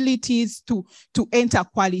facilities to enter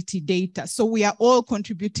quality data. So we are all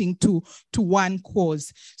contributing to one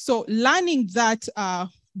cause. So learning that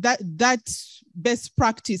best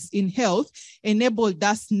practice in health enabled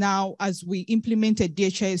us now, as we implemented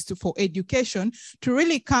DHIS2 for education, to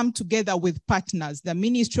really come together with partners, the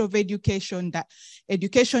Ministry of Education, the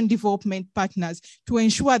education development partners, to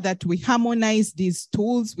ensure that we harmonize these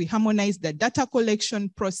tools, we harmonize the data collection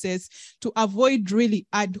process to avoid really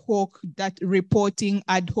ad hoc reporting,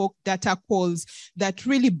 ad hoc data calls that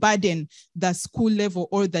really burden the school level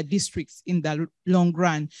or the districts in the long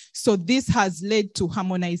run. So this has led to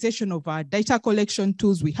harmonization of our data collection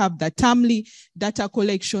tools. We have the timely data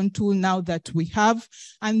collection tool now that we have.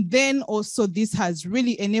 And then also this has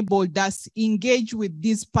really enabled us engage with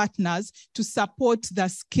these partners to support the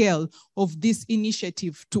scale of this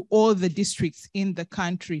initiative to all the districts in the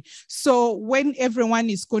country. So when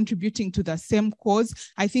everyone is contributing to the same cause,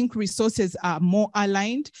 I think resources are more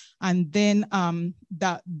aligned, and then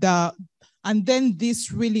and then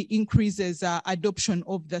this really increases adoption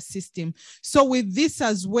of the system. So with this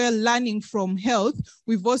as well, learning from health,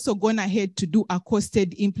 we've also gone ahead to do a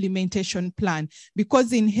costed implementation plan,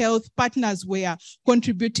 because in health, partners were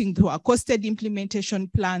contributing to a costed implementation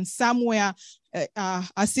plan. Some were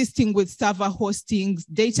assisting with server hosting,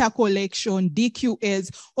 data collection, DQS,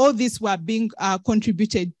 all these were being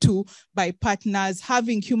contributed to by partners,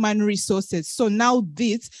 having human resources. So now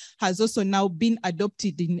this has also now been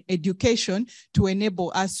adopted in education to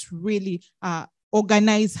enable us really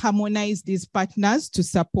organize, harmonize these partners to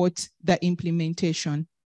support the implementation.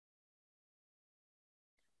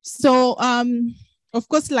 So, of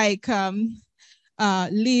course, like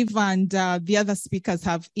Liv and the other speakers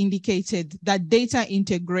have indicated, that data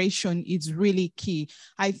integration is really key.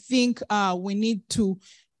 I think we need to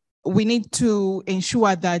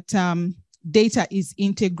ensure that data is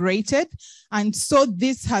integrated. And so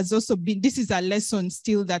this has also been, this is a lesson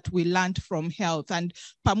still that we learned from health, and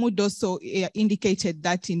Pamud also indicated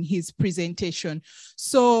that in his presentation.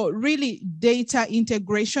 So really data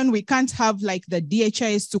integration, we can't have like the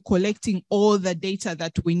DHIS2 collecting all the data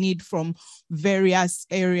that we need from various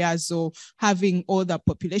areas, or having all the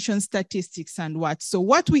population statistics and what. So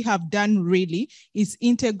what we have done really is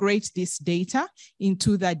integrate this data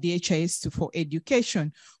into the DHIS2 for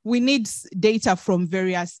education. We need data from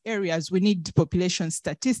various areas. We need population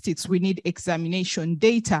statistics. We need examination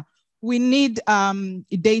data. We need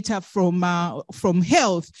data from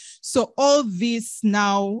health. So all this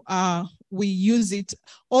now, we use it,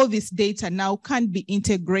 all this data now can be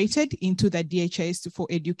integrated into the DHIS2 for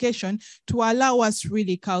education to allow us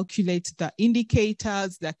really calculate the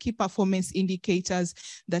indicators, the key performance indicators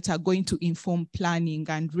that are going to inform planning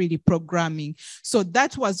and really programming. So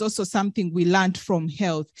that was also something we learned from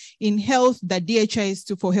health. In health, the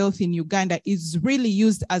DHIS2 for health in Uganda is really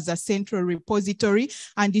used as a central repository,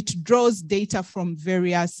 and it draws data from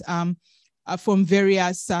various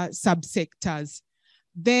subsectors.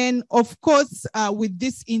 Then, of course, with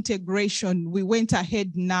this integration, we went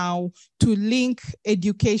ahead now to link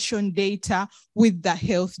education data with the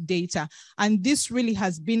health data. And this really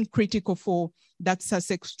has been critical for that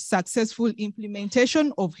successful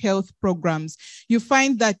implementation of health programs. You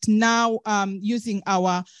find that now using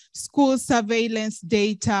our school surveillance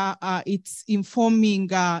data, it's informing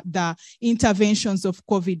the interventions of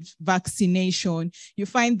COVID vaccination. You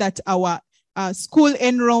find that our school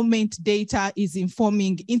enrollment data is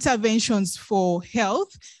informing interventions for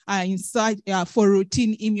health for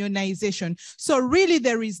routine immunization. So really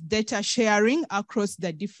there is data sharing across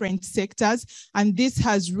the different sectors, and this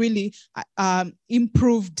has really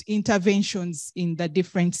improved interventions in the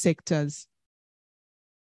different sectors.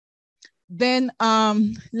 Then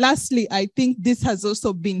lastly, I think this has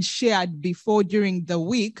also been shared before during the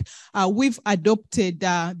week. We've adopted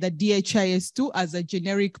the DHIS2 as a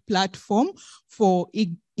generic platform for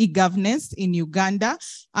e-governance in Uganda.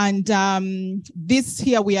 And this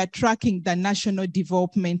here, we are tracking the National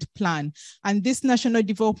Development Plan. And this National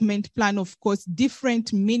Development Plan, of course,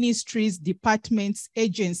 different ministries, departments,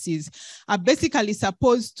 agencies are basically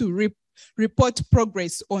supposed to report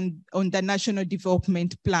progress on the National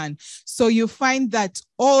Development Plan. So you find that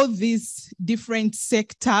all these different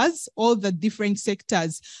sectors, all the different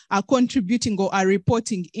sectors are contributing or are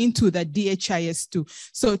reporting into the DHIS2.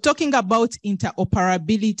 So talking about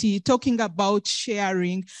interoperability, talking about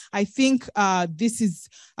sharing, I think this is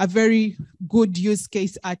a very good use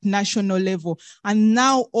case at national level. And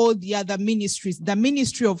now all the other ministries, the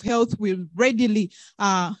Ministry of Health will readily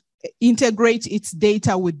integrate its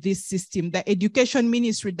data with this system. The Education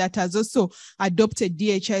Ministry that has also adopted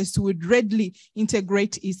DHIS2 would readily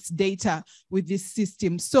integrate its data with this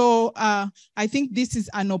system. So I think this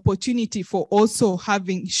is an opportunity for also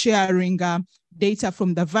sharing data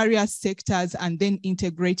from the various sectors and then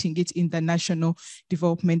integrating it in the National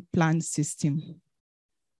Development Plan system.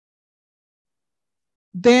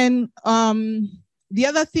 Then the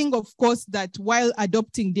other thing, of course, that while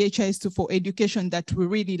adopting DHIS2 for education that we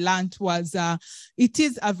really learned was it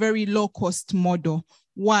is a very low-cost model.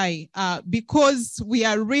 Why? Because we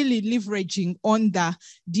are really leveraging on the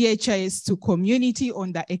DHIS2 community,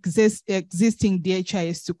 on the existing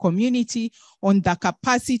DHIS2 community, on the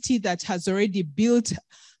capacity that has already been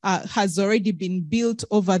built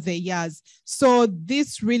over the years. So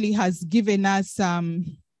this really has given us a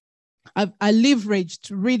leverage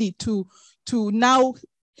to really to now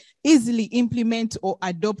easily implement or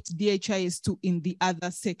adopt DHIS2 in the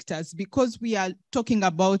other sectors, because we are talking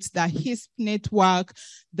about the HISP network,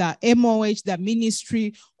 the MOH, the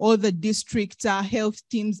ministry, all the district health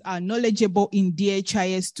teams are knowledgeable in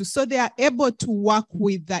DHIS2. So they are able to work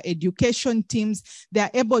with the education teams, they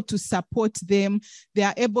are able to support them, they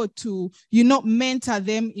are able to, mentor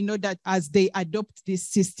them, that as they adopt this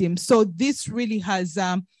system. So this really has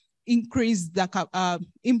improved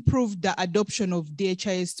the adoption of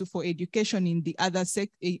DHIS2 for education in the other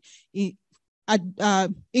sector,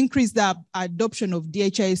 increase the adoption of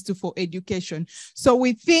DHIS2 for education. So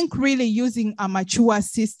we think really using a mature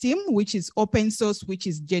system, which is open source, which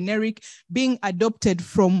is generic, being adopted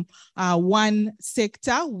from one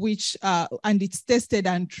sector, which, and it's tested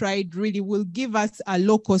and tried, really will give us a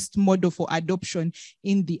low-cost model for adoption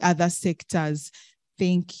in the other sectors.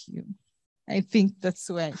 Thank you. I think that's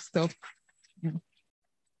where I stop. Yeah.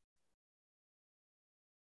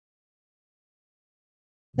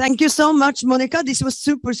 Thank you so much, Monica. This was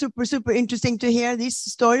super, super, super interesting to hear this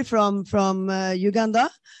story from Uganda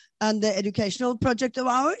and the educational project of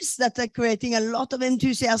ours that are creating a lot of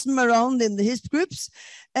enthusiasm around in the HISP groups.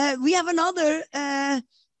 We have another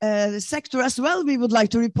sector as well we would like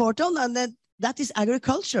to report on, and that is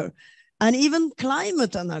agriculture. And even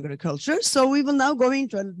climate and agriculture. So we will now go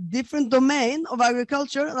into a different domain of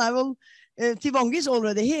agriculture. And I will, Tivongi is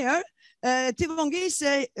already here. Tivongi is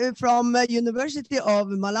from University of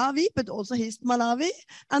Malawi, but also HISP Malawi,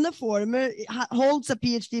 and a former, holds a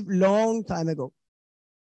PhD long time ago.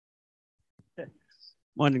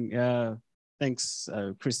 Morning, thanks,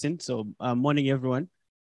 Kristen. So morning, everyone.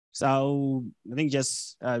 So I think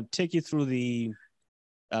just take you through the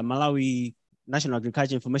Malawi National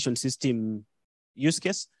Agriculture Information System use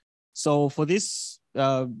case. So for this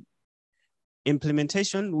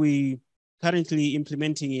implementation, we currently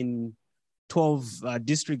implementing in 12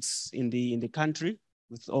 districts in the country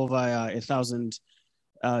with over 1,000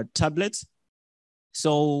 tablets.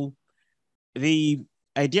 So the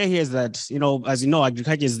idea here is that, as you know,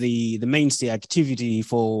 agriculture is the mainstay activity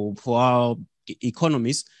for our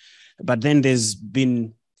economies, but then there's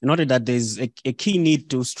been noted that there's a key need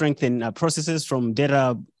to strengthen processes from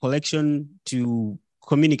data collection to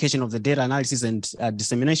communication of the data analysis and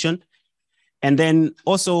dissemination. And then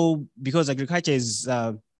also because agriculture is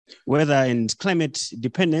weather and climate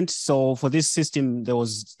dependent. So for this system, there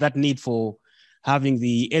was that need for having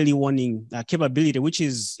the early warning capability, which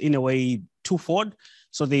is in a way twofold.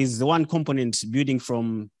 So there's the one component building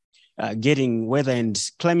from getting weather and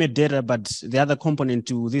climate data, but the other component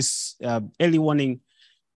to this early warning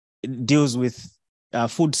deals with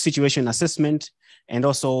food situation assessment and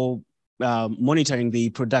also monitoring the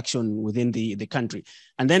production within the country.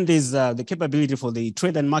 And then there's the capability for the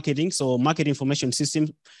trade and marketing. So market information system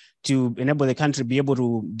to enable the country be able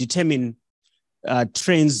to determine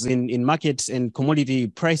trends in markets and commodity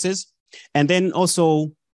prices. And then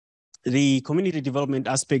also the community development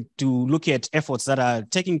aspect to look at efforts that are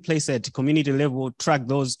taking place at community level, track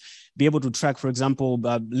those, be able to track, for example,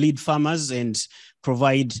 lead farmers and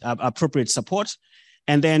provide appropriate support.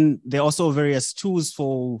 And then there are also various tools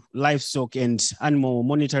for livestock and animal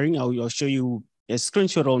monitoring. I'll show you a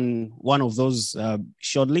screenshot on one of those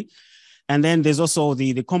shortly. And then there's also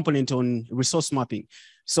the component on resource mapping.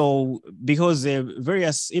 So because there are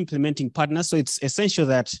various implementing partners, so it's essential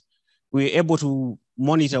that we're able to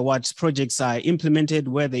monitor what projects are implemented,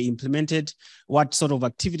 where they implemented, what sort of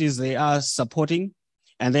activities they are supporting,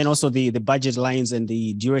 and then also the budget lines and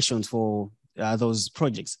the durations for those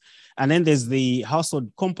projects. And then there's the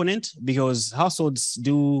household component, because households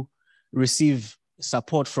do receive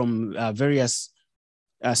support from various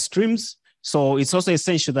streams. So it's also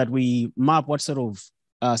essential that we map what sort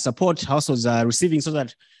of support households are receiving so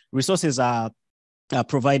that resources are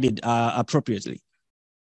provided appropriately.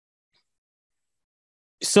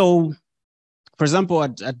 So, for example,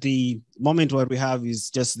 at the moment what we have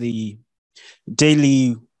is just the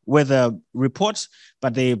daily weather report,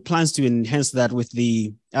 but there are plans to enhance that with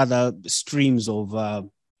the other streams of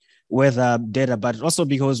weather data, but also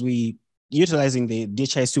because we utilizing the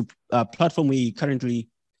DHIS2 platform, we currently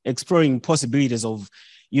exploring possibilities of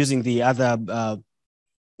using the other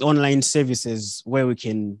online services where we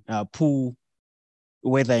can pull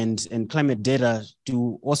weather and climate data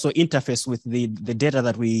to also interface with the data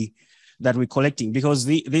that we're collecting, because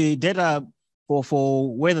the data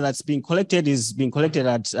for weather that's being collected is being collected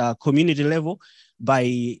at community level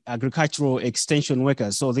by agricultural extension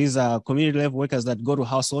workers. So these are community level workers that go to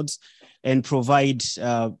households and provide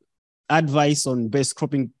advice on best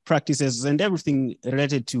cropping practices and everything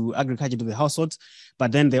related to agriculture to the households,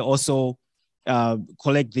 but then they also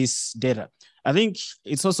collect this data. I think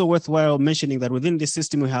it's also worthwhile mentioning that within this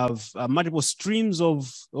system, we have multiple streams of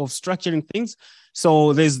structuring things.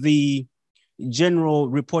 So there's the general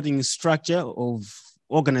reporting structure of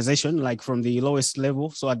organization, like from the lowest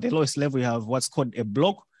level. So at the lowest level, we have what's called a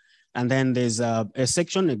block. And then there's a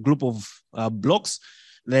section, a group of blocks,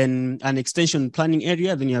 then an extension planning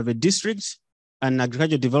area, then you have a district, an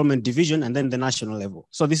agricultural development division, and then the national level.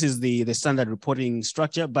 So this is the standard reporting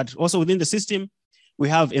structure, but also within the system, we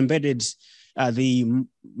have embedded the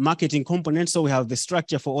marketing component. So we have the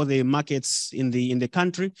structure for all the markets in the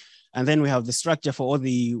country, and then we have the structure for all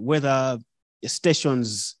the weather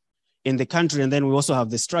stations in the country, and then we also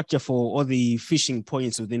have the structure for all the fishing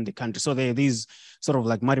points within the country. So there are these sort of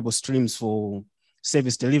like multiple streams for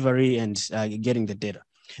service delivery and getting the data.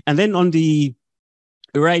 And then on the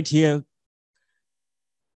right here,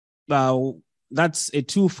 that's a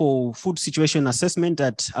tool for food situation assessment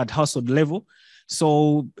at household level.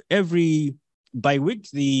 So by week,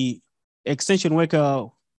 the extension worker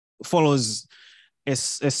follows a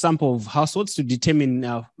sample of households to determine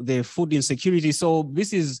the food insecurity. So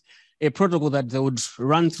this is a protocol that they would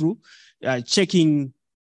run through, checking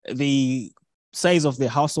the size of the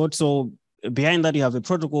household. So behind that, you have a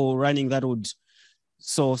protocol running that would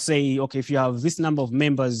say, okay, if you have this number of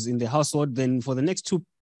members in the household, then for the next 2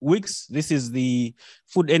 weeks, this is the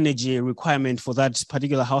food energy requirement for that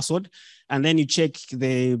particular household. And then you check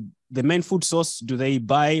the main food source. Do they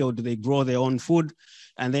buy or do they grow their own food?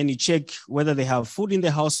 And then you check whether they have food in the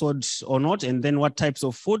household or not, and then what types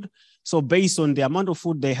of food. So based on the amount of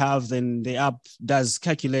food they have, then the app does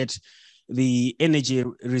calculate the energy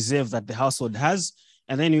reserve that the household has.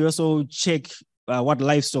 And then you also check what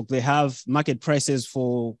livestock they have, market prices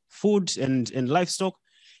for food and livestock,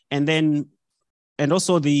 and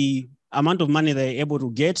also the amount of money they're able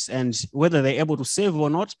to get and whether they're able to save or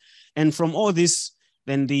not. And from all this,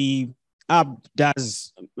 then the app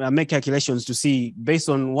does make calculations to see based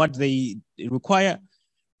on what they require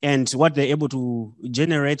and what they're able to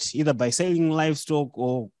generate either by selling livestock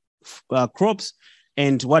or crops,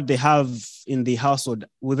 and what they have in the household.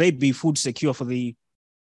 Will they be food secure for the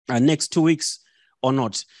next 2 weeks or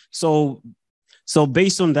not? So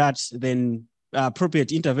based on that, then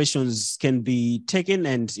appropriate interventions can be taken,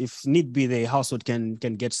 and if need be, the household can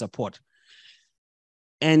get support.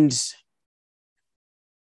 And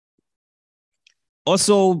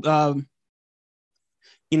also,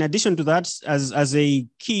 in addition to that, as a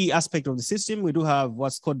key aspect of the system, we do have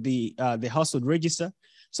what's called the household register.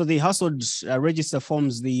 So the household register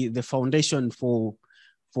forms the foundation for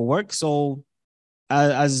work. So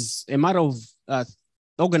as a matter of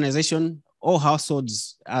organization, all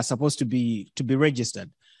households are supposed to be registered.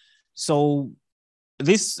 So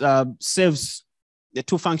this serves the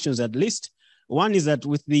two functions at least. One is that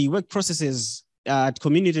with the work processes at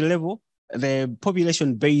community level, the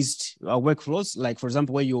population-based workflows, like for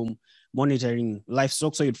example, where you're monitoring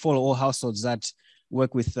livestock, so you'd follow all households that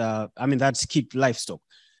work with, that keep livestock.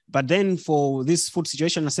 But then for this food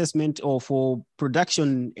situation assessment or for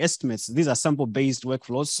production estimates, these are sample-based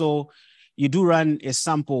workflows. So you do run a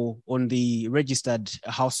sample on the registered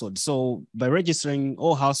household. So by registering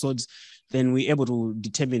all households, then we're able to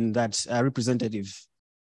determine that representative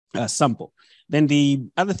sample. Then the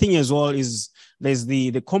other thing as well is there's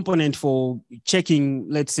the component for checking,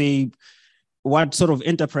 let's say, what sort of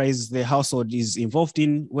enterprise the household is involved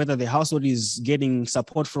in, whether the household is getting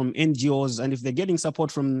support from NGOs, and if they're getting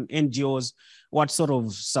support from NGOs, what sort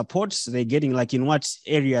of support they're getting, like in what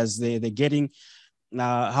areas they're getting,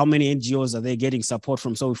 how many NGOs are they getting support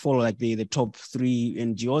from? So we follow like the top 3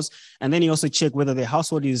 NGOs. And then you also check whether the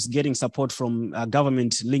household is getting support from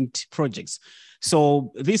government-linked projects.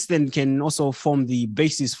 So this then can also form the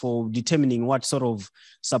basis for determining what sort of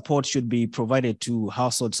support should be provided to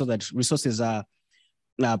households so that resources are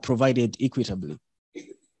provided equitably.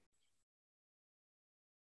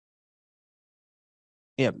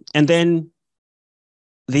 Yeah, and then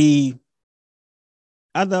the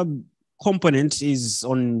other component is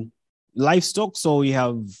on livestock. So we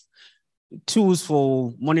have tools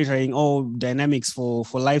for monitoring all dynamics for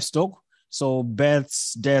livestock. So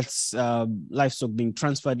births, deaths, livestock being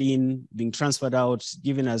transferred in, being transferred out,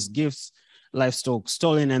 given as gifts, livestock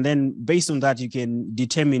stolen. And then based on that, you can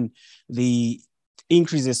determine the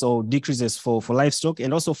increases or decreases for livestock,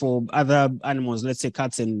 and also for other animals, let's say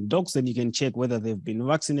cats and dogs, then you can check whether they've been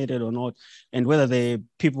vaccinated or not, and whether the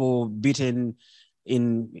people bitten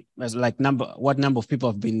in what number of people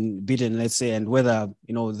have been bitten, let's say, and whether,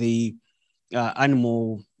 the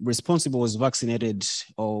animal responsible was vaccinated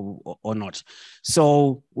or not.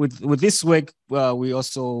 So with this work, we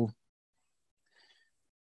also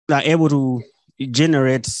are able to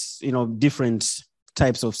generate, different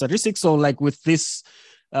types of statistics. So like with this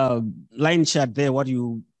line chart there, what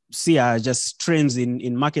you see are just trends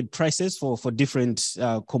in market prices for different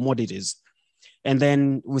commodities. And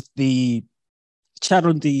then with the chart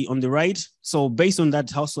on the right, so based on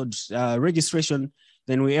that household registration,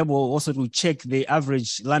 then we're able also to check the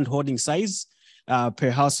average land holding size per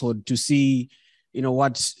household to see,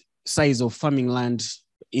 what size of farming land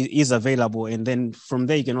is available. And then from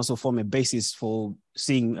there, you can also form a basis for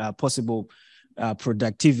seeing possible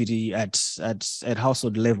productivity at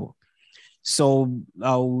household level. So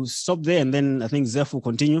I'll stop there, and then I think Zeph will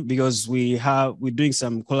continue because we're doing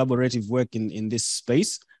some collaborative work in this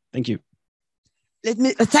space. Thank you.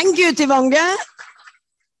 Thank you, Tivanga.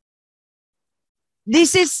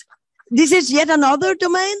 This is yet another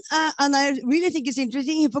domain, and I really think it's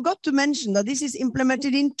interesting. He forgot to mention that this is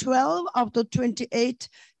implemented in 12 out of 28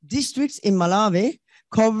 districts in Malawi,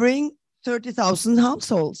 covering 30,000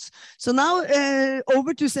 households. So now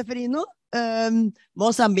over to Seferino,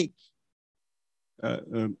 Mozambique.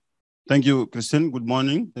 Thank you, Christine. Good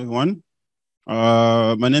morning, everyone.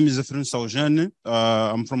 My name is Seferino Saujane.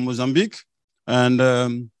 I'm from Mozambique.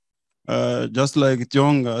 And just like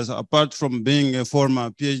Tionga, apart from being a former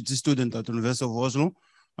PhD student at the University of Oslo,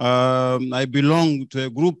 I belong to a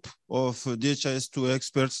group of DHIS2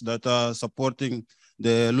 experts that are supporting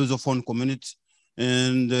the Lusophone community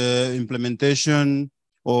in the implementation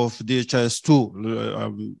of DHIS2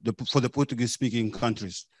 for the Portuguese-speaking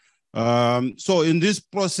countries. So in this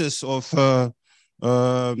process of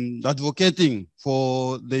advocating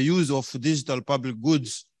for the use of digital public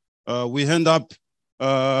goods, we end up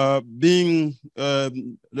being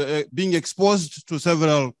exposed to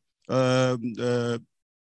several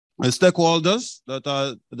stakeholders that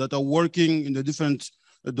are working in the different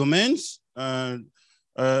domains.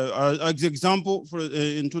 As example,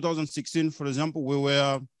 in 2016, for example, we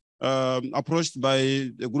were approached by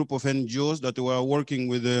a group of NGOs that were working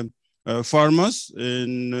with farmers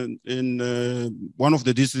in one of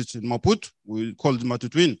the districts in Maputo, we called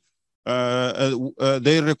Matutuin.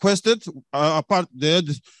 They requested, they had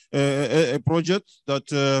a project that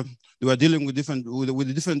they were dealing with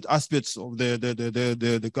different aspects of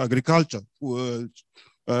the agriculture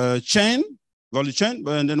value chain.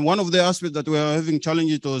 And then one of the aspects that we are having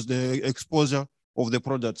challenges was the exposure of the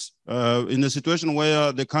products. In a situation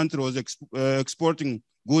where the country was exporting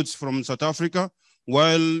goods from South Africa,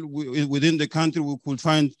 while within the country we could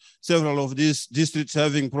find several of these districts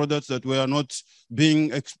having products that were not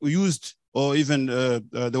being used, or even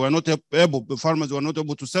they were not able, the farmers were not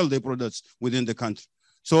able to sell their products within the country.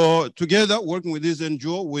 So together, working with this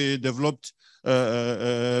NGO, we developed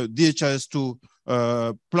DHIS2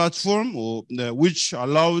 platform, which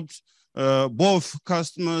allowed both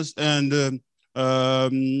customers and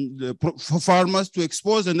for farmers to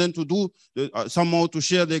expose, and then to do somehow to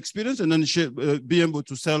share the experience, and then be able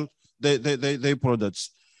to sell their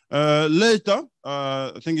products. Later,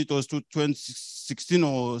 I think it was 2016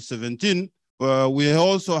 or 17, we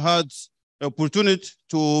also had opportunity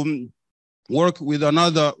to work with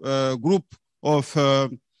another group of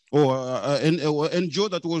NGO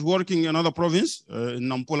that was working in another province, in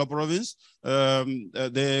Nampula province.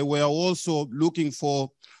 They were also looking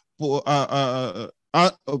for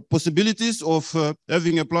possibilities of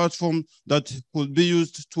having a platform that could be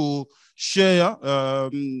used to share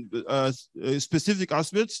specific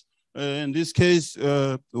aspects. In this case,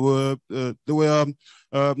 there were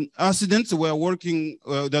accidents were working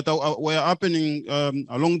that were happening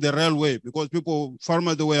along the railway, because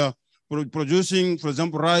farmers, they were producing, for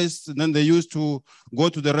example, rice, and then they used to go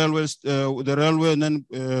to the railway and then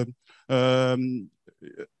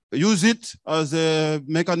use it as a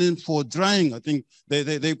mechanism for drying, I think,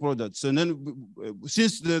 their products. And then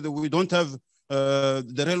since we don't have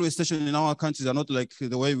the railway station in our countries are not like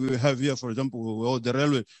the way we have here, for example, the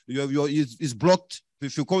railway is blocked.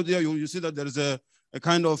 If you go there, you see that there is a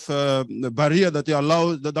kind of barrier that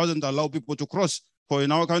doesn't allow people to cross. For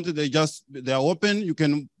in our country, they are open. They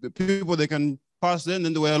can pass there, and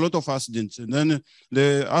then there were a lot of accidents. And then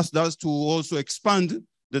they asked us to also expand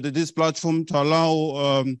this platform to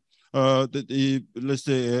allow let's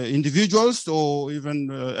say individuals or even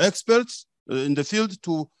experts in the field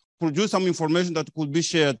to produce some information that could be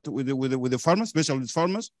shared with the farmers, especially with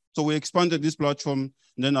farmers. So we expanded this platform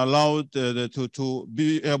and then allowed to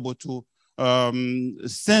be able to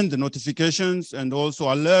send notifications and also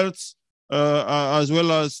alerts, as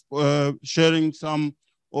well as sharing some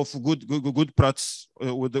of good practice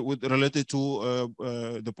related to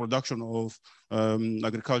the production of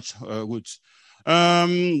agricultural goods.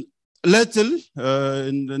 Lately,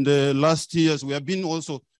 in the last years, we have been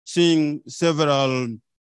also seeing several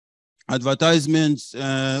advertisements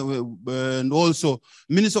and also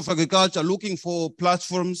Minister of Agriculture looking for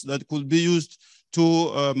platforms that could be used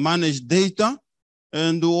to manage data,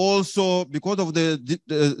 and also because of the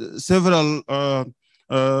several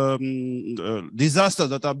disasters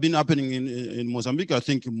that have been happening in Mozambique. I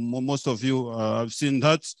think most of you have seen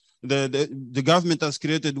that. The government has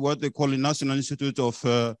created what they call the National Institute of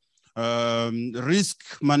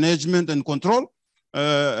Risk Management and Control.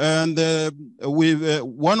 And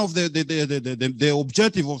one of the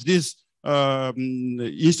objective of this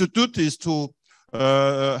institute is to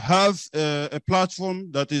have a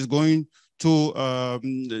platform that is going to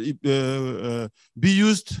be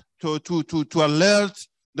used to alert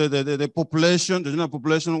the population, the general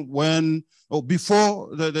population, when or before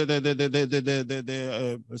let's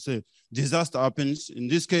say disaster happens. In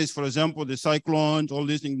this case, for example, the cyclones, all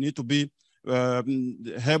these things need to be they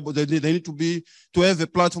need to have a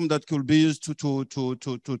platform that could be used to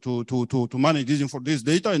manage this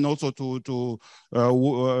data, and also to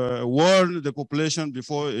warn the population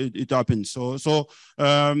before it happens. So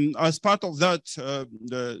as part of that,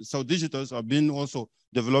 the South Digitals have been also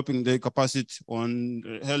developing their capacity on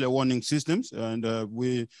early warning systems, and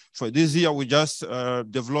for this year we just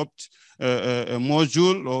developed a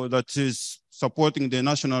module that is supporting the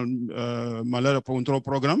National Malaria Control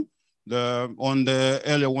Program on the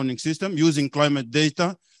early warning system, using climate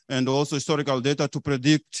data and also historical data to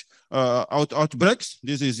predict outbreaks.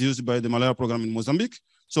 This is used by the malaria program in Mozambique.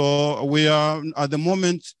 So we are at the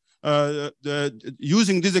moment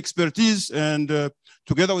using this expertise and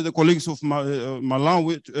together with the colleagues of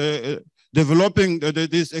Malawi, developing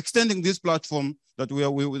extending this platform that we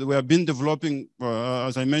have been developing,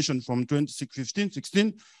 as I mentioned, from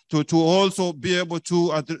 2015-16 to also be able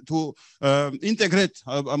to integrate.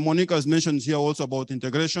 Monica has mentioned here also about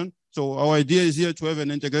integration. So our idea is here to have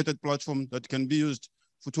an integrated platform that can be used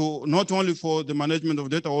to not only for the management of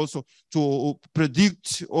data, also to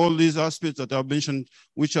predict all these aspects that I mentioned,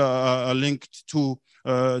 which are linked to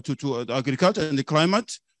agriculture and the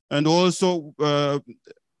climate, and also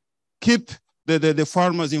keep the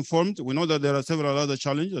farmers informed. We know that there are several other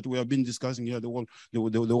challenges that we have been discussing here the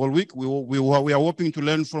whole week. We are hoping to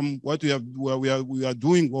learn from what we are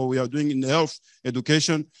doing in health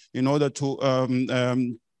education in order to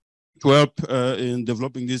help in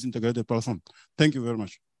developing this integrated platform. Thank you very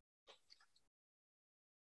much.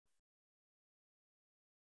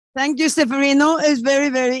 Thank you, Stefanino. It's very,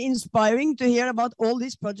 very inspiring to hear about all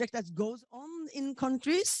these projects that goes on in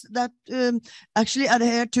countries that actually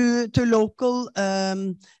adhere to local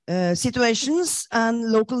situations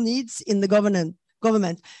and local needs in the government.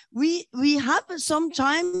 We have some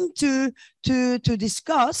time to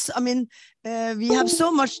discuss. I mean, we have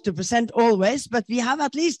so much to present always, but we have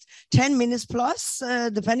at least 10 minutes plus,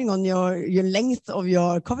 depending on your length of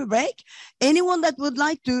your coffee break. Anyone that would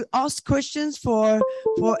like to ask questions for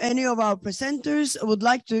any of our presenters, would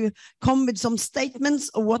like to come with some statements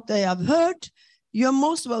of what they have heard, you're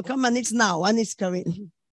most welcome. And it's now, and it's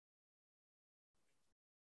Karin.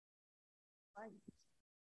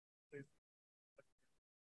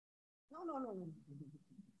 No.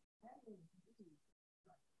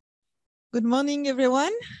 Good morning,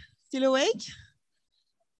 everyone. Still awake?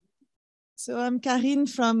 So I'm Karin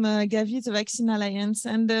from Gavi, the Vaccine Alliance,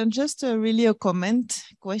 and just really a comment,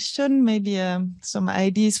 question, maybe some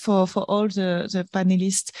ideas for all the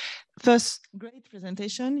panelists. First, great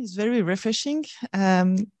presentation. It's very refreshing.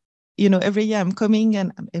 You know, every year I'm coming,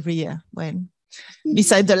 and every year, when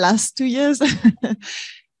beside the last 2 years,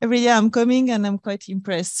 every year I'm coming and I'm quite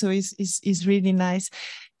impressed. So it's really nice.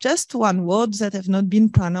 Just one word that have not been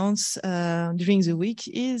pronounced during the week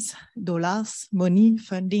is dollars, money,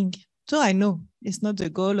 funding. So I know it's not the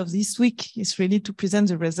goal of this week. It's really to present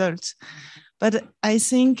the results. But I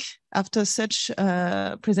think after such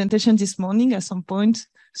presentation this morning, at some point,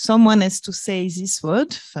 someone has to say this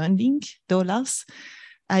word, funding, dollars.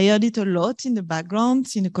 I heard it a lot in the background,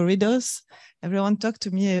 in the corridors. Everyone talk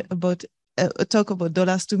about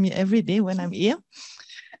dollars to me every day when I'm here.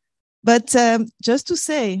 But just to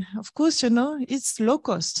say, of course, you know, it's low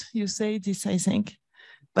cost. You say this, I think.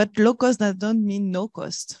 But low cost, that don't mean no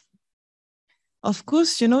cost. Of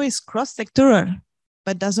course, you know, it's cross-sectoral,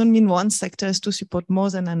 but doesn't mean one sector has to support more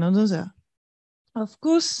than another. Of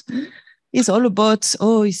course, it's all about,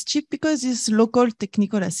 oh, it's cheap because it's local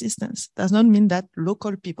technical assistance. Does not mean that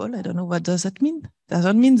local people, I don't know what does that mean.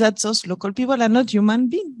 Doesn't mean that those local people are not human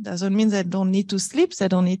beings. Doesn't mean they don't need to sleep. They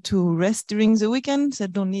don't need to rest during the weekend. They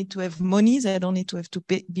don't need to have money. They don't need to have to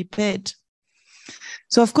be paid.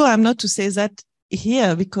 So of course, I'm not to say that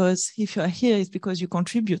here, because if you are here, it's because you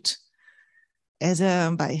contribute.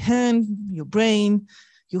 Either by hand, your brain,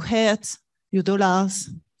 your heart, your dollars,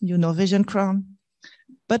 your Norwegian crown.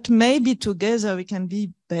 But maybe together we can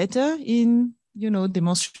be better in, you know,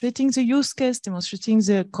 demonstrating the use case, demonstrating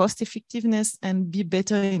the cost effectiveness, and be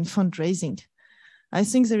better in fundraising. I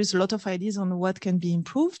think there is a lot of ideas on what can be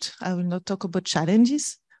improved. I will not talk about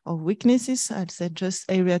challenges or weaknesses. I'll say just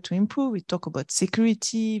area to improve. We talk about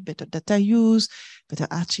security, better data use, better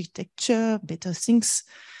architecture, better things.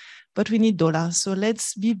 But we need dollars. So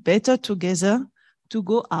let's be better together to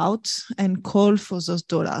go out and call for those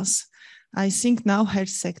dollars. I think now health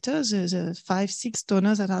sectors, the 5-6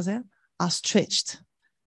 donors that are there are stretched.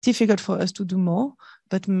 Difficult for us to do more,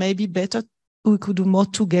 but maybe better we could do more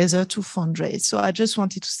together to fundraise. So I just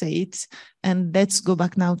wanted to say it, and let's go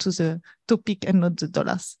back now to the topic and not the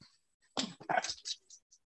dollars.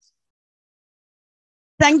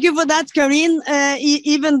 Thank you for that, Karin.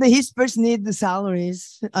 Even the HISPers need the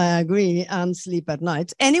salaries, I agree, and sleep at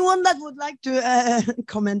night. Anyone that would like to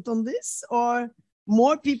comment on this, or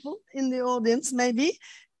more people in the audience, maybe?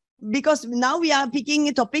 Because now we are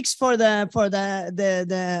picking topics for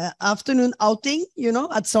the afternoon outing, you know,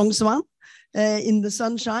 at Sognsvann in the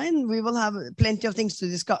sunshine. We will have plenty of things to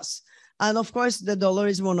discuss. And of course, the dollar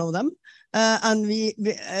is one of them. And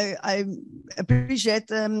I appreciate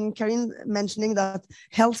Karin mentioning that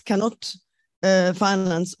health cannot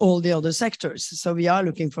finance all the other sectors. So we are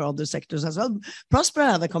looking for other sectors as well. Prosper,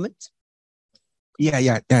 have a comment?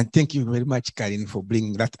 Yeah. Thank you very much, Karin, for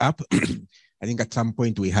bringing that up. I think at some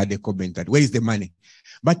point we had a comment that where is the money?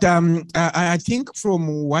 But I think from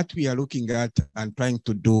what we are looking at and trying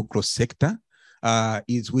to do cross-sector,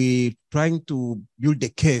 is we trying to build a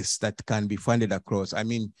case that can be funded across. I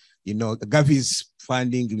mean, you know, Gavi is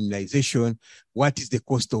funding immunization. What is the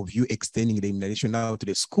cost of you extending the immunization now to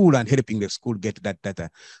the school and helping the school get that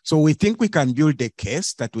data? So we think we can build a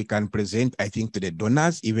case that we can present, I think, to the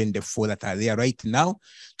donors, even the 4 that are there right now,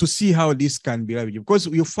 to see how this can be leveraged. Because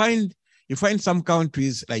you find some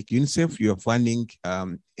countries like UNICEF, you're funding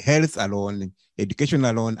health alone, education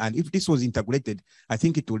alone, and if this was integrated, I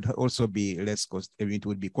think it would also be less cost. It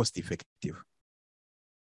would be cost effective.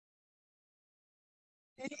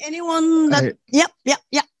 Anyone that, yeah.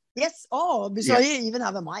 Yes, oh, sorry, you even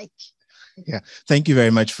have a mic. Yeah, thank you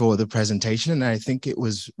very much for the presentation. I think it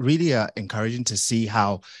was really encouraging to see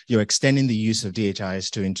how you're extending the use of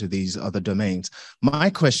DHIS2 into these other domains. My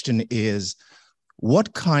question is,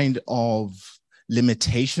 what kind of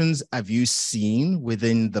limitations have you seen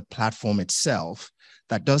within the platform itself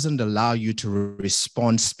that doesn't allow you to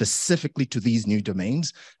respond specifically to these new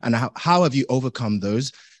domains? And how have you overcome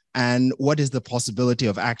those? And what is the possibility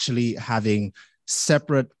of actually having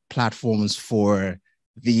separate platforms for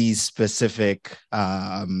these specific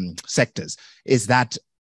sectors? Is that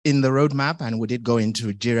in the roadmap, and would it go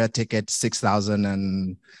into JIRA ticket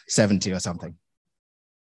 6070 or something?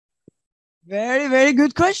 Very, very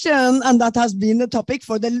good question. And that has been the topic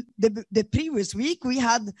for the previous week. We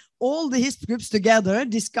had all the HISP groups together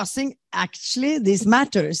discussing actually these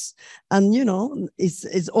matters. And, you know,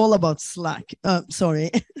 it's all about Slack.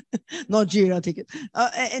 Sorry, not JIRA ticket.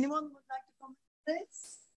 Anyone would like to comment on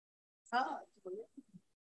this?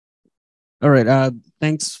 All right.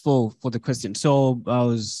 Thanks for the question. So I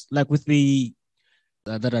was like with the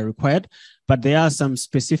that are required, but there are some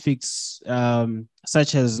specifics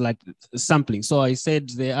such as like sampling. So I said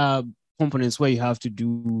there are components where you have to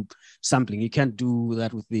do sampling. You can't do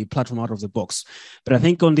that with the platform out of the box. But I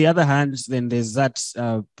think on the other hand, then there's that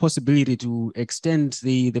possibility to extend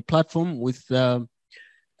the platform with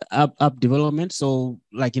app development. So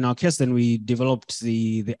like in our case, then we developed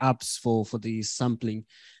the apps for the sampling.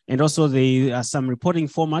 And also there are some reporting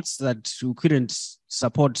formats that we couldn't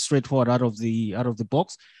support straightforward out of the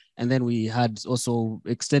box. And then we had also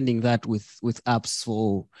extending that with apps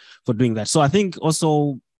for doing that. So I think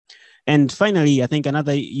also, and finally, I think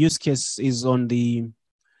another use case is on the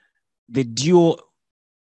dual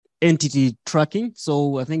entity tracking.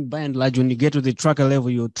 So I think by and large, when you get to the tracker level,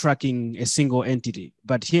 you're tracking a single entity.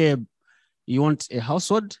 But here you want a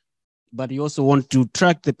household, but you also want to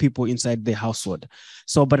track the people inside the household.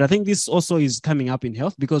 So, but I think this also is coming up in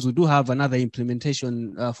health because we do have another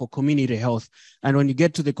implementation for community health. And when you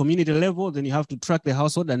get to the community level, then you have to track the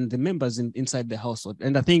household and the members inside the household.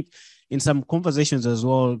 And I think in some conversations as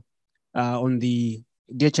well on the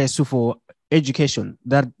DHIS2 for education,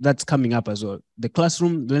 that's coming up as well. The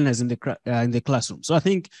classroom, learners in the classroom. So I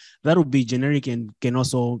think that would be generic and can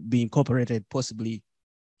also be incorporated possibly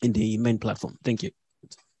in the main platform. Thank you.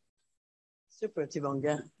 Super,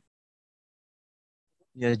 Tivanga.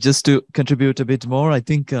 Yeah, just to contribute a bit more, I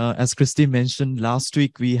think as Christy mentioned, last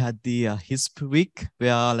week we had the HISP week,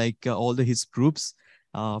 where like all the HISP groups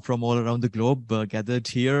from all around the globe gathered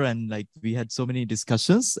here, and like we had so many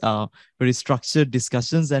discussions, very structured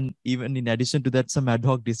discussions, and even in addition to that, some ad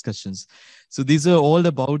hoc discussions. So these are all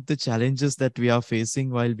about the challenges that we are facing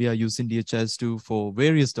while we are using DHIS2 for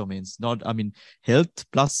various domains, health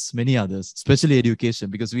plus many others, especially education,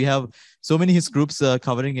 because we have so many HIS groups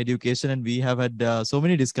covering education, and we have had so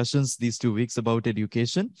many discussions these 2 weeks about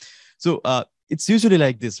education. So it's usually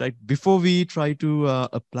like this, right? Before we try to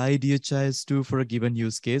apply DHIS2 for a given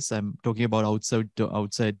use case, I'm talking about outside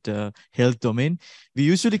health domain, we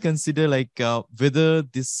usually consider like whether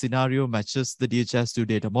this scenario matches the DHIS2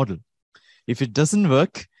 data model. If it doesn't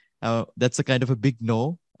work, that's a kind of a big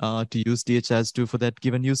no to use DHIS2 for that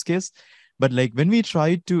given use case. But like when we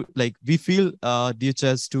try to, like we feel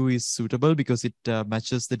DHIS2 is suitable because it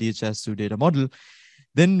matches the DHIS2 data model,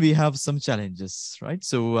 then we have some challenges, right?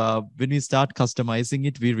 So when we start customizing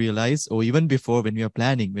it, we realize, or even before when we are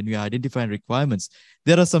planning, when we are identifying requirements,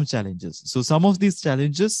 there are some challenges. So some of these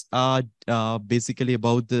challenges are basically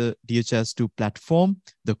about the DHIS2 platform,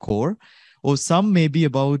 the core, or some may be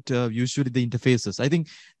about usually the interfaces. I think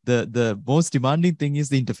the most demanding thing is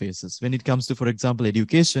the interfaces. When it comes to, for example,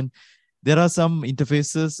 education, there are some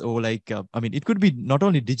interfaces, or like, it could be not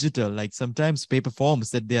only digital, like sometimes paper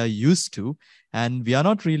forms that they are used to, and we are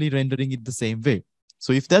not really rendering it the same way.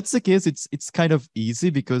 So if that's the case, it's kind of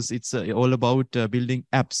easy because it's all about building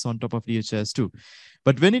apps on top of DHIS2.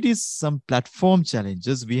 But when it is some platform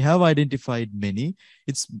challenges, we have identified many.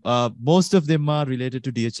 It's most of them are related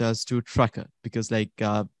to DHIS2 tracker, because like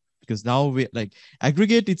because now we like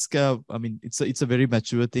aggregate, it's a very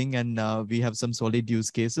mature thing, and we have some solid use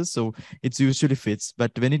cases, so it's usually fits.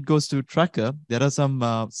 But when it goes to tracker, there are some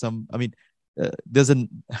there's a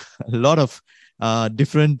lot of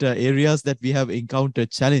different areas that we have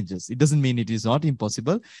encountered challenges. It doesn't mean it is not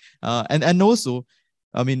impossible, and also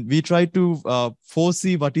we try to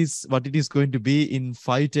foresee what it is going to be in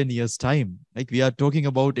 5-10 years time. Like we are talking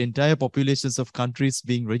about entire populations of countries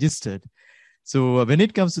being registered. So when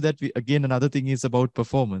it comes to that, again, another thing is about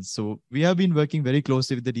performance. So we have been working very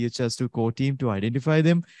closely with the DHIS2 core team to identify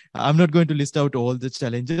them. I'm not going to list out all the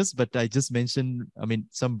challenges, but I just mentioned,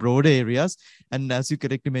 some broader areas. And as you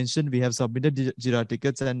correctly mentioned, we have submitted JIRA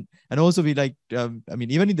tickets, and also we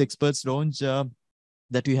even in the experts launch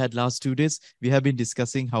that we had last 2 days, we have been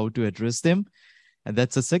discussing how to address them. And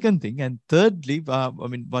that's the second thing. And thirdly,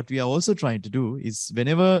 what we are also trying to do is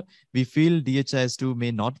whenever we feel DHIS2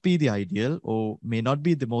 may not be the ideal or may not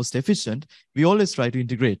be the most efficient, we always try to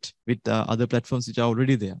integrate with other platforms which are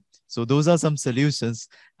already there. So those are some solutions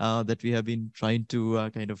that we have been trying to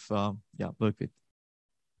work with.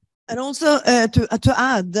 And also to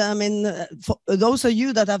add, for those of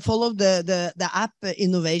you that have followed the app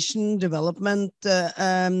innovation development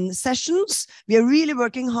sessions, we are really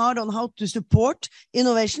working hard on how to support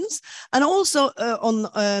innovations, and also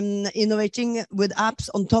on innovating with apps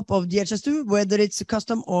on top of DHIS2, whether it's a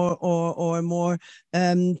custom or more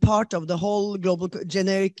part of the whole global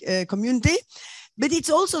generic community. But it's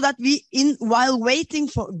also that while waiting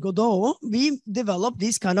for Godot, we develop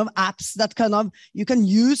these kind of apps that you can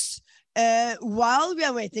use while we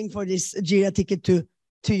are waiting for this JIRA ticket to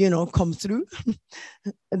come through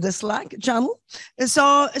the Slack channel.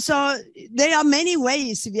 So there are many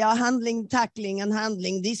ways we are tackling and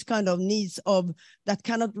handling these kind of needs that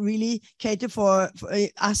cannot really cater for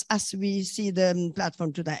as we see the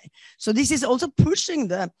platform today. So this is also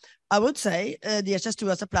pushing I would say DHIS2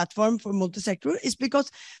 as a platform for multi-sector is because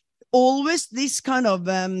always this kind of,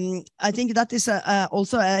 I think that is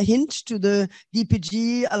also a hint to the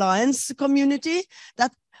DPG Alliance community,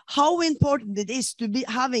 that how important it is to be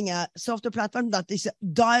having a software platform that is a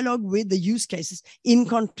dialogue with the use cases in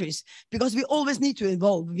countries, because we always need to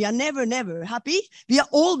evolve. We are never happy. We are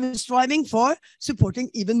always striving for supporting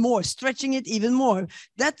even more, stretching it even more.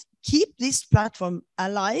 That keep this platform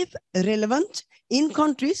alive, relevant in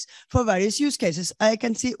countries for various use cases. I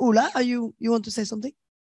can see Ola, you want to say something?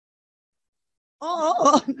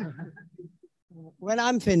 Oh. When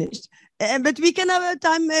I'm finished. But we can have a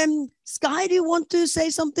time. Sky, do you want to say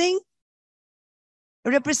something?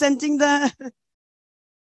 Representing the...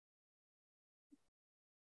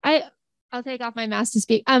 I'll take off my mask to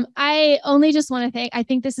speak. I only just want to thank, I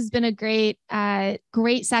think this has been a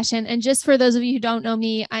great session. And just for those of you who don't know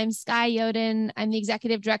me, I'm Sky Yoden. I'm the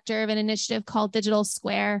executive director of an initiative called Digital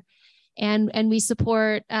Square. And we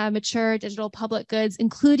support mature digital public goods,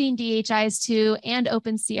 including DHIS2 and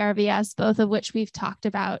OpenCRVS, both of which we've talked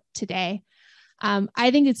about today.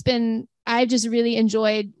 I think I've just really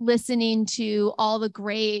enjoyed listening to all the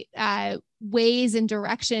great ways and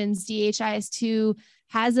directions DHIS2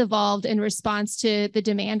 has evolved in response to the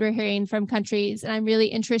demand we're hearing from countries. And I'm really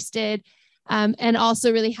interested and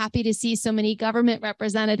also really happy to see so many government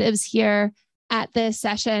representatives here at this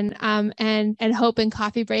session, and hope in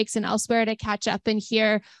coffee breaks and elsewhere to catch up and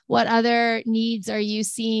hear what other needs are you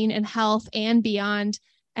seeing in health and beyond,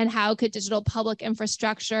 and how could digital public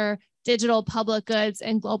infrastructure, digital public goods,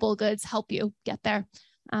 and global goods help you get there.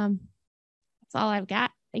 That's all I've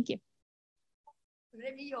got. Thank you.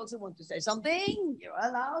 Remy also want to say something. You're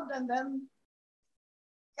allowed, and then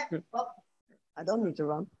well, I don't need to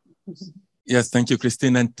run. Yes, thank you,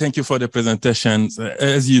 Christine, and thank you for the presentations.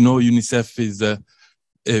 As you know, UNICEF is a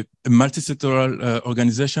multi-sectoral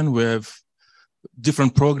organization. We have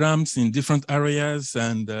different programs in different areas,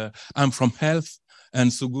 and I'm from health, and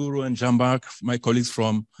Suguru and Jambak, my colleagues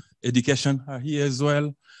from education, are here as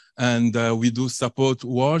well. And we do support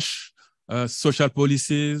WASH, social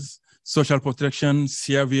policies, social protection,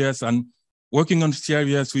 CRVS, and working on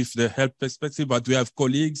CRVS with the health perspective, but we have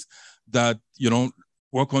colleagues that,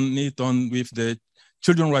 work on it with the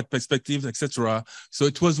children's rights perspective, etc. So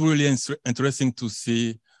it was really interesting to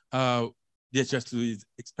see how DHIS2 is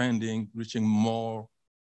expanding, reaching more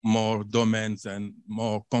domains and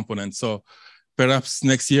more components. So perhaps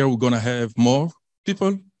next year we're going to have more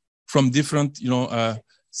people from different,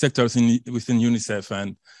 sectors within UNICEF,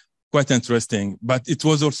 and quite interesting. But it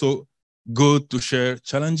was also good to share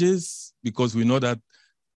challenges, because we know that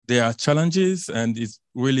there are challenges, and it's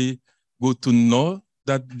really good to know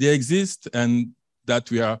that they exist and that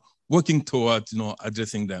we are working towards,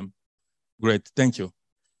 addressing them. Great, thank you.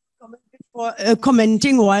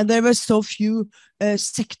 Commenting why there were so few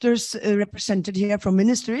sectors represented here from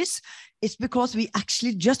ministries, it's because we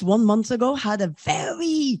actually just 1 month ago had a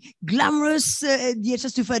very glamorous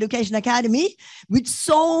DHIS2 for Education Academy with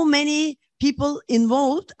so many people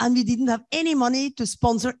involved, and we didn't have any money to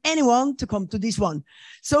sponsor anyone to come to this one.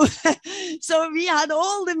 So, so we had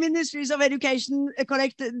all the ministries of education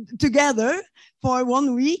connected together for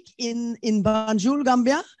 1 week in Banjul,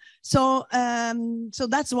 Gambia. So, so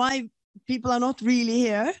that's why people are not really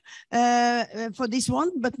here for this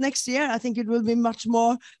one, but next year I think it will be much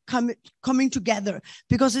more coming together,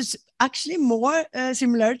 because it's actually more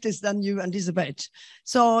similarities than you anticipate.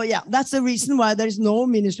 So yeah, that's the reason why there is no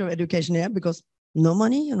Minister of Education here, because no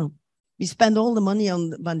money, you know. We spend all the money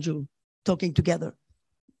on Banjul talking together.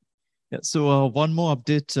 Yeah, so one more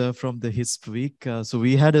update from the HISP week. So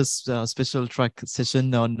we had a special track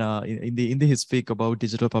session on in the HISP week about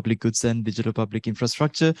digital public goods and digital public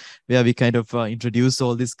infrastructure, where we kind of introduced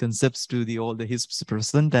all these concepts to all the HISPs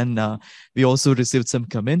present, and we also received some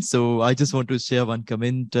comments. So I just want to share one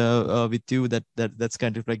comment with you that's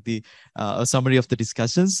kind of like the a summary of the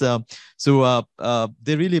discussions. So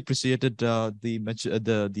they really appreciated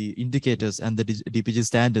the indicators and the DPG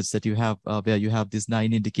standards that you have, where you have these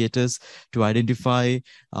 9 indicators to identify,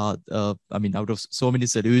 I mean, out of so many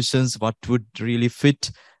solutions, what would really fit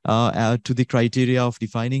to the criteria of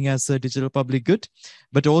defining as a digital public good,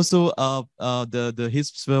 but also the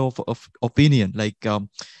HISP's of opinion, like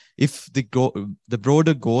if the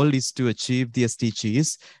broader goal is to achieve the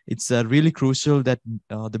SDGs, it's really crucial that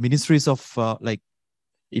the ministries of like,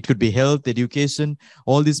 it could be health, education,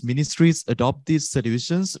 all these ministries adopt these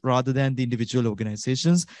solutions rather than the individual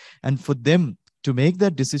organizations. And for them to make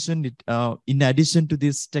that decision, in addition to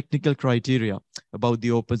this technical criteria about the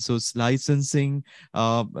open source licensing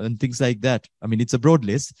and things like that, I mean, it's a broad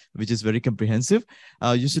list, which is very comprehensive.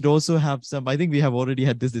 You should also have some, I think we have already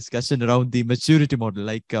had this discussion around the maturity model,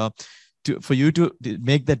 like for you to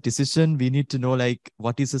make that decision, we need to know like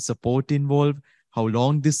what is the support involved, how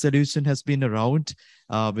long this solution has been around,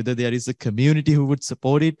 whether there is a community who would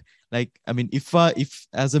support it. Like, I mean, if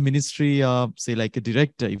as a ministry, say like a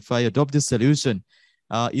director, if I adopt this solution,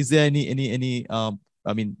 is there any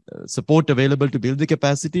support available to build the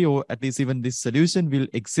capacity, or at least even this solution will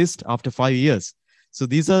exist after 5 years? So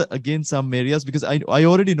these are again some areas, because I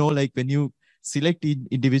already know, like when you select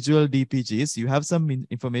individual DPGs, you have some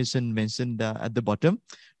information mentioned at the bottom,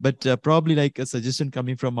 but probably like a suggestion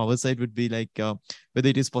coming from our side would be like whether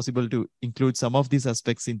it is possible to include some of these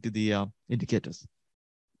aspects into the indicators.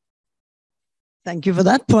 Thank you for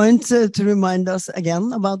that point to remind us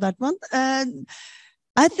again about that one.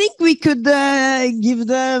 I think we could give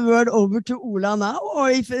the word over to Ola now, or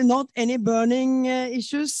if not any burning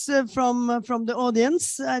issues from the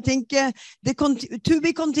audience. I think to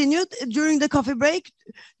be continued during the coffee break,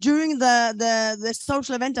 during the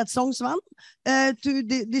social event at Sognsvann, to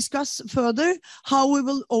discuss further how we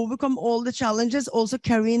will overcome all the challenges. Also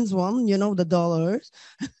Karin's one, you know, the dollars.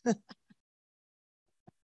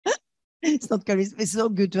 It's not Karin. It's so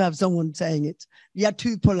good to have someone saying it. We are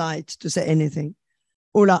too polite to say anything.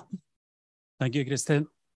 Ola. Thank you, Kristin.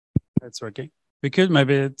 It's working. We could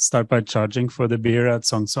maybe start by charging for the beer at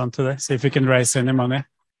Sognsvann today, see if we can raise any money.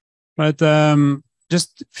 But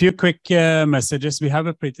just a few quick messages. We have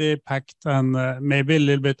a pretty packed and maybe a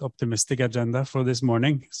little bit optimistic agenda for this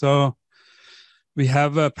morning. So we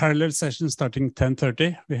have a parallel session starting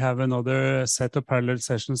 10:30. We have another set of parallel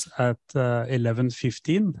sessions at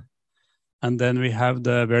 11:15. And then we have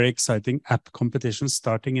the very exciting app competition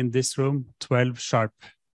starting in this room, 12 sharp.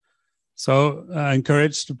 So I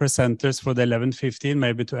encourage the presenters for the 11:15,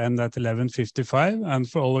 maybe to end at 11:55, and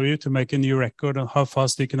for all of you to make a new record on how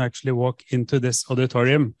fast you can actually walk into this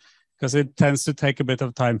auditorium, because it tends to take a bit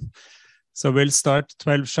of time. So we'll start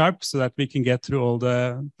 12 sharp so that we can get through all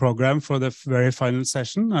the program for the very final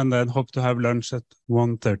session, and then hope to have lunch at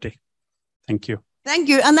 1:30. Thank you. Thank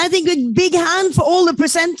you. And I think a big hand for all the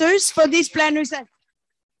presenters for this plenary session.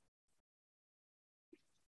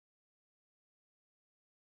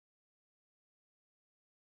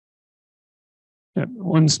 Yeah,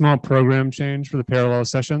 one small program change for the parallel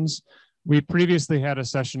sessions. We previously had a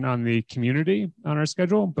session on the community on our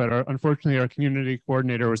schedule, but unfortunately our community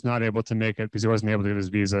coordinator was not able to make it because he wasn't able to get his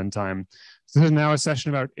visa in time. So this is now a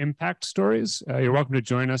session about impact stories. You're welcome to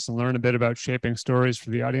join us and learn a bit about shaping stories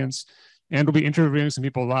for the audience. And we'll be interviewing some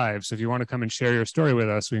people live. So if you want to come and share your story with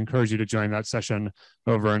us, we encourage you to join that session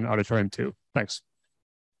over in Auditorium 2. Thanks.